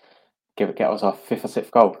on, get us our 5th or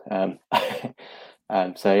 6th goal.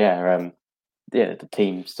 The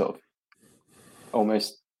team's sort of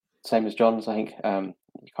almost same as John's. I think you can't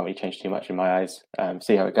really change too much in my eyes.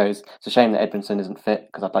 See how it goes. It's a shame that Edmondson isn't fit,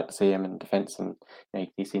 because I'd like to see him in defence, and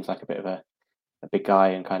he seems like a bit of a big guy,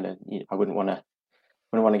 and kind of I wouldn't want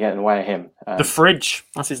to get in the way of him. The Fridge,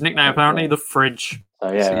 that's his nickname apparently. The Fridge.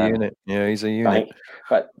 So he's a unit. Yeah, he's a unit.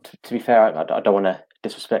 But to be fair, I don't want to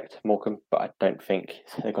disrespect Morecambe, but I don't think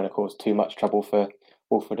they're going to cause too much trouble for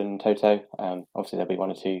Wolford and Toto. Obviously there'll be 1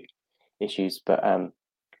 or 2 issues, but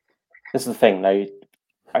this is the thing though.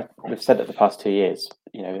 We've said it the past 2 years.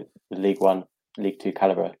 The League 1, League 2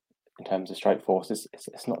 calibre in terms of strike force,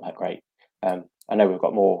 it's not that great. I know we've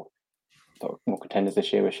got more contenders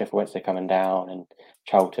this year with Sheffield Wednesday coming down and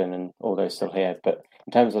Charlton and all those still here, but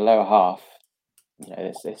in terms of the lower half,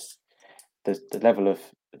 the level of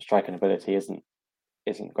striking ability isn't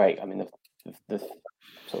great. I mean, the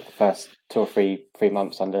sort of the first 2 or 3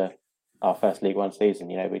 months under our first League 1 season,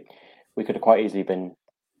 we could have quite easily been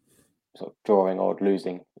sort of drawing or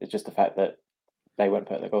losing. It's just the fact that they weren't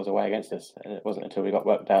putting the goals away against us, and it wasn't until we got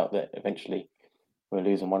worked out that eventually we were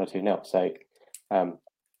losing 1 or 2-0. So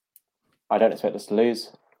I don't expect us to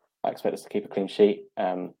lose. I expect us to keep a clean sheet.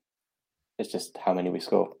 It's just how many we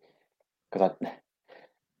score. Because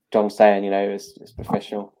John's saying, it's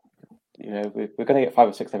professional. We're going to get 5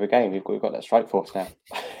 or 6 every game. We've got that strike force now.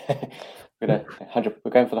 We're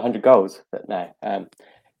going for the 100 goals. But no, I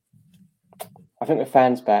think with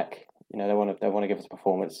fans back, they want to give us a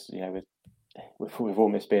performance. We've all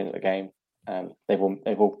missed being at the game. They've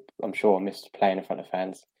all, I'm sure, missed playing in front of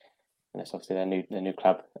fans, and it's obviously their new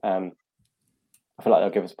club. I feel like they'll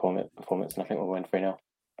give us a performance, and I think we'll win 3-0.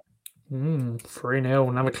 3-0,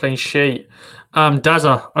 another clean sheet.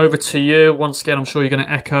 Dazza, over to you. Once again, I'm sure you're going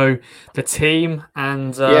to echo the team.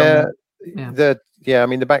 And I mean,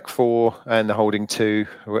 the back 4 and the holding 2,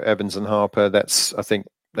 Evans and Harper, I think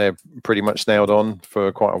they're pretty much nailed on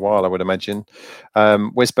for quite a while, I would imagine.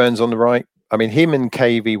 Wes Burns on the right. I mean, him and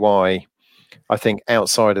KVY, I think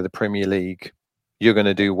outside of the Premier League, you're going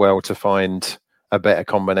to do well to find a better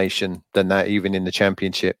combination than that, even in the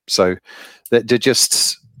Championship. So they're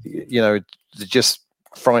just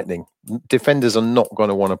frightening. Defenders are not going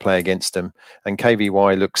to want to play against them. And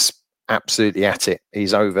KVY looks absolutely at it.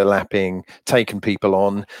 He's overlapping, taking people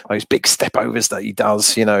on, those big step overs that he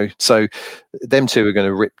does, So them two are going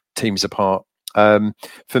to rip teams apart.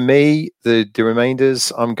 For me, the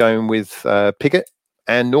remainders, I'm going with Piggott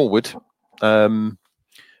and Norwood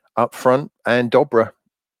up front, and Dobra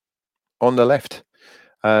on the left.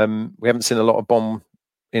 We haven't seen a lot of Bond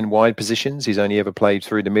in wide positions. He's only ever played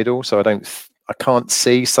through the middle, so I can't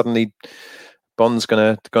see suddenly Bond's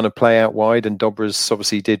gonna play out wide. And Dobra's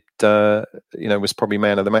obviously did, was probably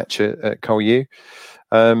man of the match at Col U.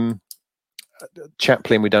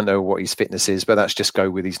 Chaplin, we don't know what his fitness is, but that's just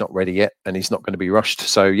go with he's not ready yet, and he's not going to be rushed.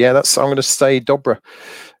 So yeah, I'm going to say Dobra,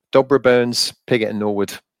 Burns, Pigott, and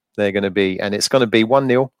Norwood. They're going to be, and it's going to be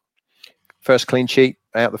 1-0. First clean sheet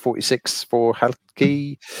out the 46 for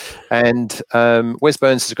Halki, and Wes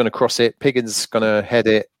Burns is going to cross it. Piggott's going to head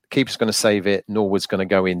it. Keeper's going to save it. Norwood's going to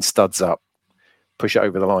go in, studs up, push it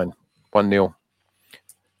over the line. 1-0.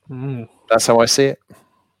 That's how I see it.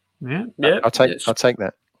 Yeah. I'll take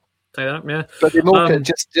that. Take that, yeah. But Morecambe,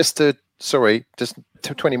 just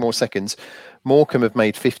 20 more seconds. Morecambe have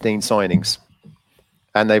made 15 signings,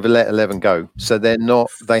 and they've let 11 go. So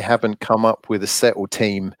they haven't come up with a settled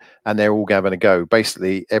team, and they're all having a go.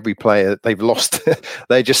 Basically, every player they've lost,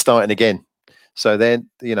 they're just starting again. So they've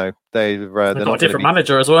got a different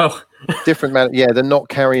manager as well. Different manager, yeah. They're not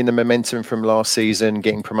carrying the momentum from last season,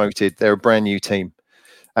 getting promoted. They're a brand new team,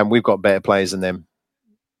 and we've got better players than them,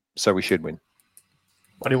 so we should win.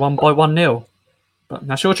 Only won by 1-0. But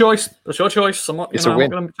that's your choice. That's your choice. It's a win. It's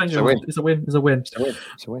a win. It's a win. It's a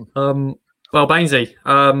win. Well, Bainesy,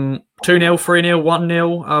 2-0, 3-0,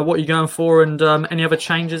 1-0. What are you going for? And any other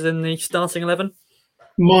changes in the starting 11?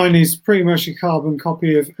 Mine is pretty much a carbon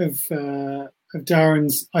copy of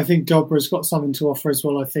Darren's. I think Dobra's got something to offer as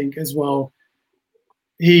well.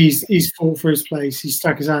 He's fought for his place. He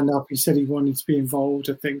stuck his hand up. He said he wanted to be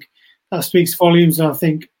involved. I think that speaks volumes. And I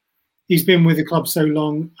think he's been with the club so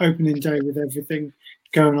long, opening day with everything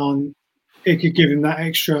going on, it could give him that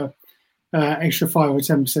extra 5 or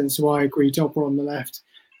 10%. So I agree, Dobra on the left.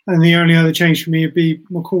 And the only other change for me would be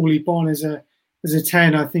Macaulay Bonne as a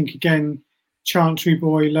 10. I think, again, Chantry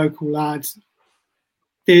boy, local lad.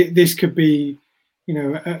 This could be,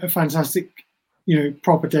 a fantastic,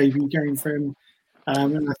 proper debut game for him.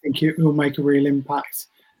 And I think it will make a real impact.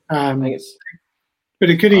 But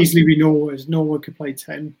it could easily be Norwood. Norwood could play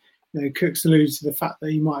 10. Cook's alluded to the fact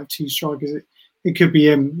that he might have 2 strikers. It could be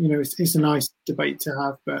him. It's a nice debate to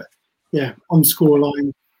have. But yeah, on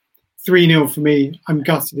scoreline, 3-0 for me. I'm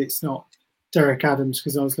gutted it's not Derek Adams,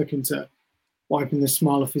 because I was looking to wiping the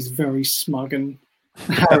smile off his very smug and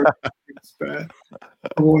arrogant but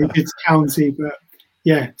what he did to County. But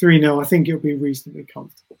yeah, 3-0. I think it'll be reasonably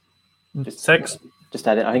comfortable. Just add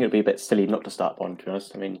it. I think it'd be a bit silly not to start Bond, to be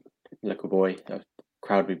honest. I mean, local boy.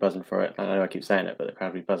 Crowd would be buzzing for it. I know I keep saying it, but the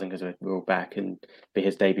crowd would be buzzing because we're all back and be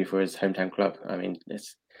his debut for his hometown club. I mean,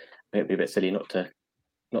 it'd be a bit silly not to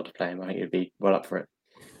play him. I think he'd be well up for it.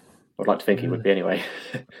 I'd like to think he would be anyway.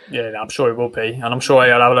 Yeah, I'm sure he will be, and I'm sure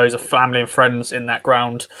he'll have loads of family and friends in that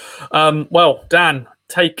ground. Well, Dan,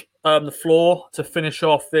 take the floor to finish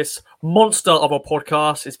off this monster of a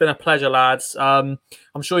podcast. It's been a pleasure, lads. I'm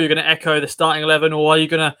sure you're going to echo the starting 11, or are you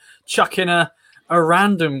going to chuck in a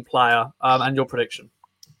random player and your prediction?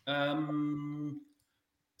 From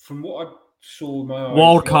what I saw,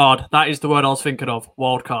 wild card. That is the word I was thinking of.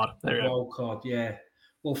 Wild card. There you go. Wild card. Yeah.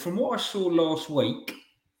 Well, from what I saw last week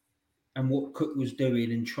and what Cook was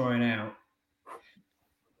doing and trying out,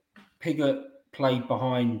 Pigott played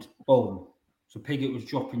behind Bonne, so Pigott was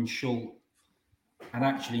dropping short, and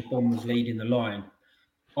actually Bonne was leading the line.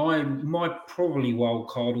 My probably wild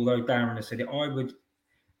card, although Darren has said it, I would.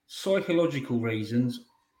 Psychological reasons,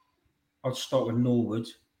 I'd start with Norwood,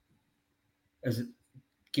 as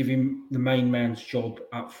give him the main man's job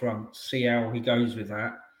up front, see how he goes with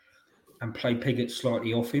that, and play Pigott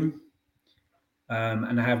slightly off him,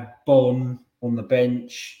 and have Bonne on the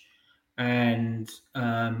bench, and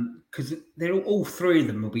because they're all 3 of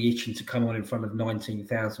them will be itching to come on in front of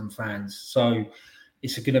 19,000 fans, so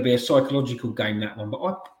it's going to be a psychological game, that one. But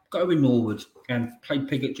I'd go with Norwood and play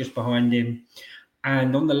Pigott just behind him.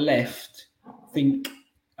 And on the left, I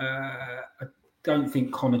don't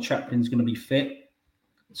think Connor Chaplin's going to be fit.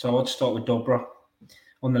 So I'd start with Dobra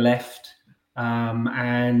on the left.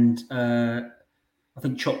 And I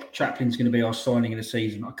think Chaplin's going to be our signing of the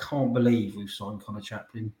season. I can't believe we've signed Connor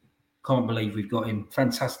Chaplin. Can't believe we've got him.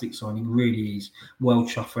 Fantastic signing. Really is. Well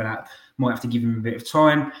chuffed for that. Might have to give him a bit of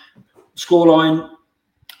time. Scoreline,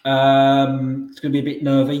 it's going to be a bit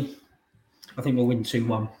nervy. I think we'll win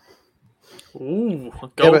 2-1. Ooh,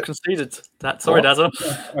 goal conceded. Sorry, Dazza.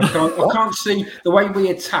 I can't see the way we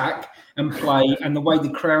attack and play and the way the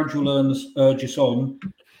crowd will urge us on.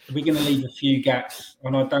 We're going to leave a few gaps,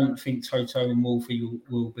 and I don't think Toto and Wolfie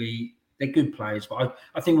will be. They're good players, but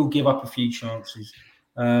I think we'll give up a few chances.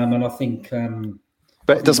 And I think.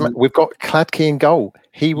 But it doesn't matter. We've got Cladke in goal.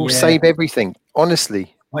 He will save everything.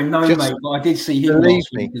 Honestly, I know, mate, but I did see him last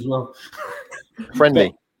week as well.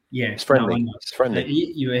 Friendly. Yeah, it's friendly. It's friendly.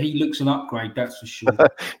 He looks an upgrade, that's for sure.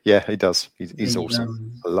 Yeah, he does. He's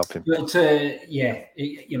awesome. I love him. But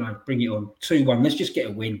bring it on 2-1. Let's just get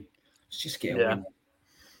a win. Let's just get a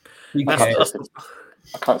win. I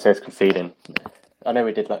can't say it's conceding. I know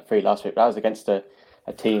we did like 3 last week, but that was against a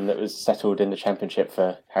team that was settled in the Championship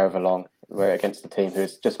for however long. We're against a team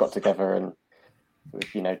who's just got together and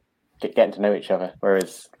getting to know each other.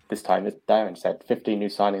 Whereas this time, as Darren said, 15 new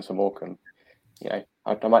signings from Morecambe.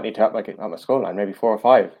 I might need to up my scoreline, maybe 4 or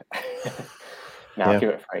 5. I'll give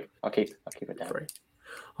it 3. I'll keep it down. 3.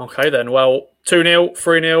 Okay then. Well, 2-0,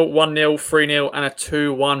 3-0, 1-0, 3-0, and a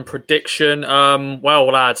 2-1 prediction. Well,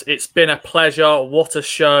 lads, it's been a pleasure. What a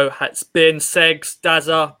show it's been. Segs,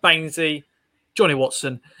 Dazza, Bainesy, Johnny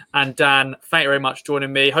Watson, and Dan. Thank you very much for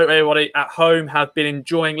joining me. Hope everybody at home have been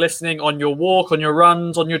enjoying listening on your walk, on your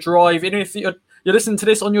runs, on your drive. Even if you're listening to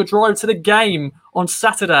this on your drive to the game on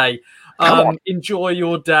Saturday. Enjoy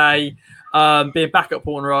your day. Being back at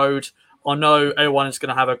Portman Road. I know everyone is going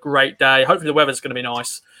to have a great day. Hopefully the weather's going to be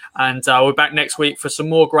nice. And we're back next week for some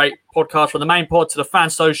more great podcasts from the main pod to the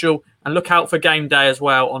fan social. And look out for game day as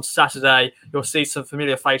well on Saturday. You'll see some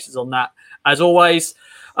familiar faces on that. As always,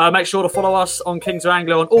 make sure to follow us on Kings of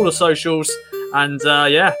Anglia on all the socials. And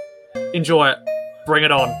enjoy it. Bring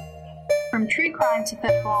it on. From true crime to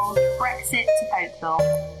football, Brexit to folklore.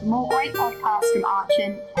 For more great podcasts from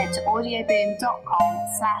Archon, head to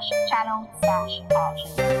audioboom.com/channel/Archon.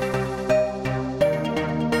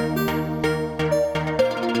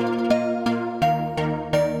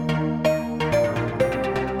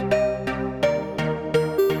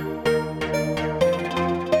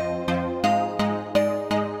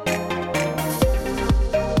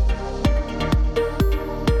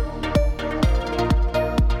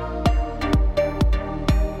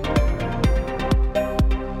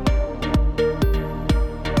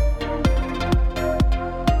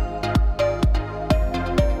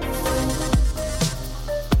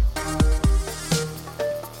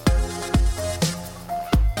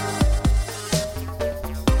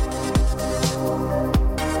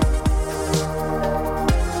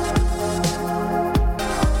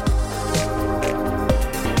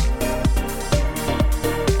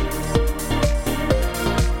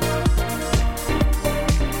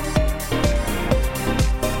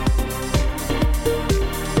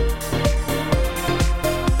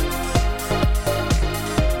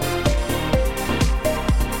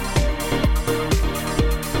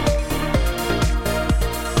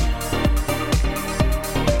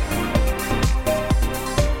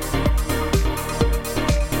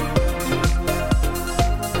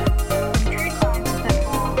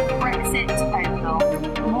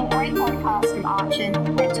 Archon,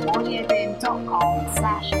 head to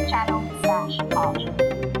audioboom.com/channel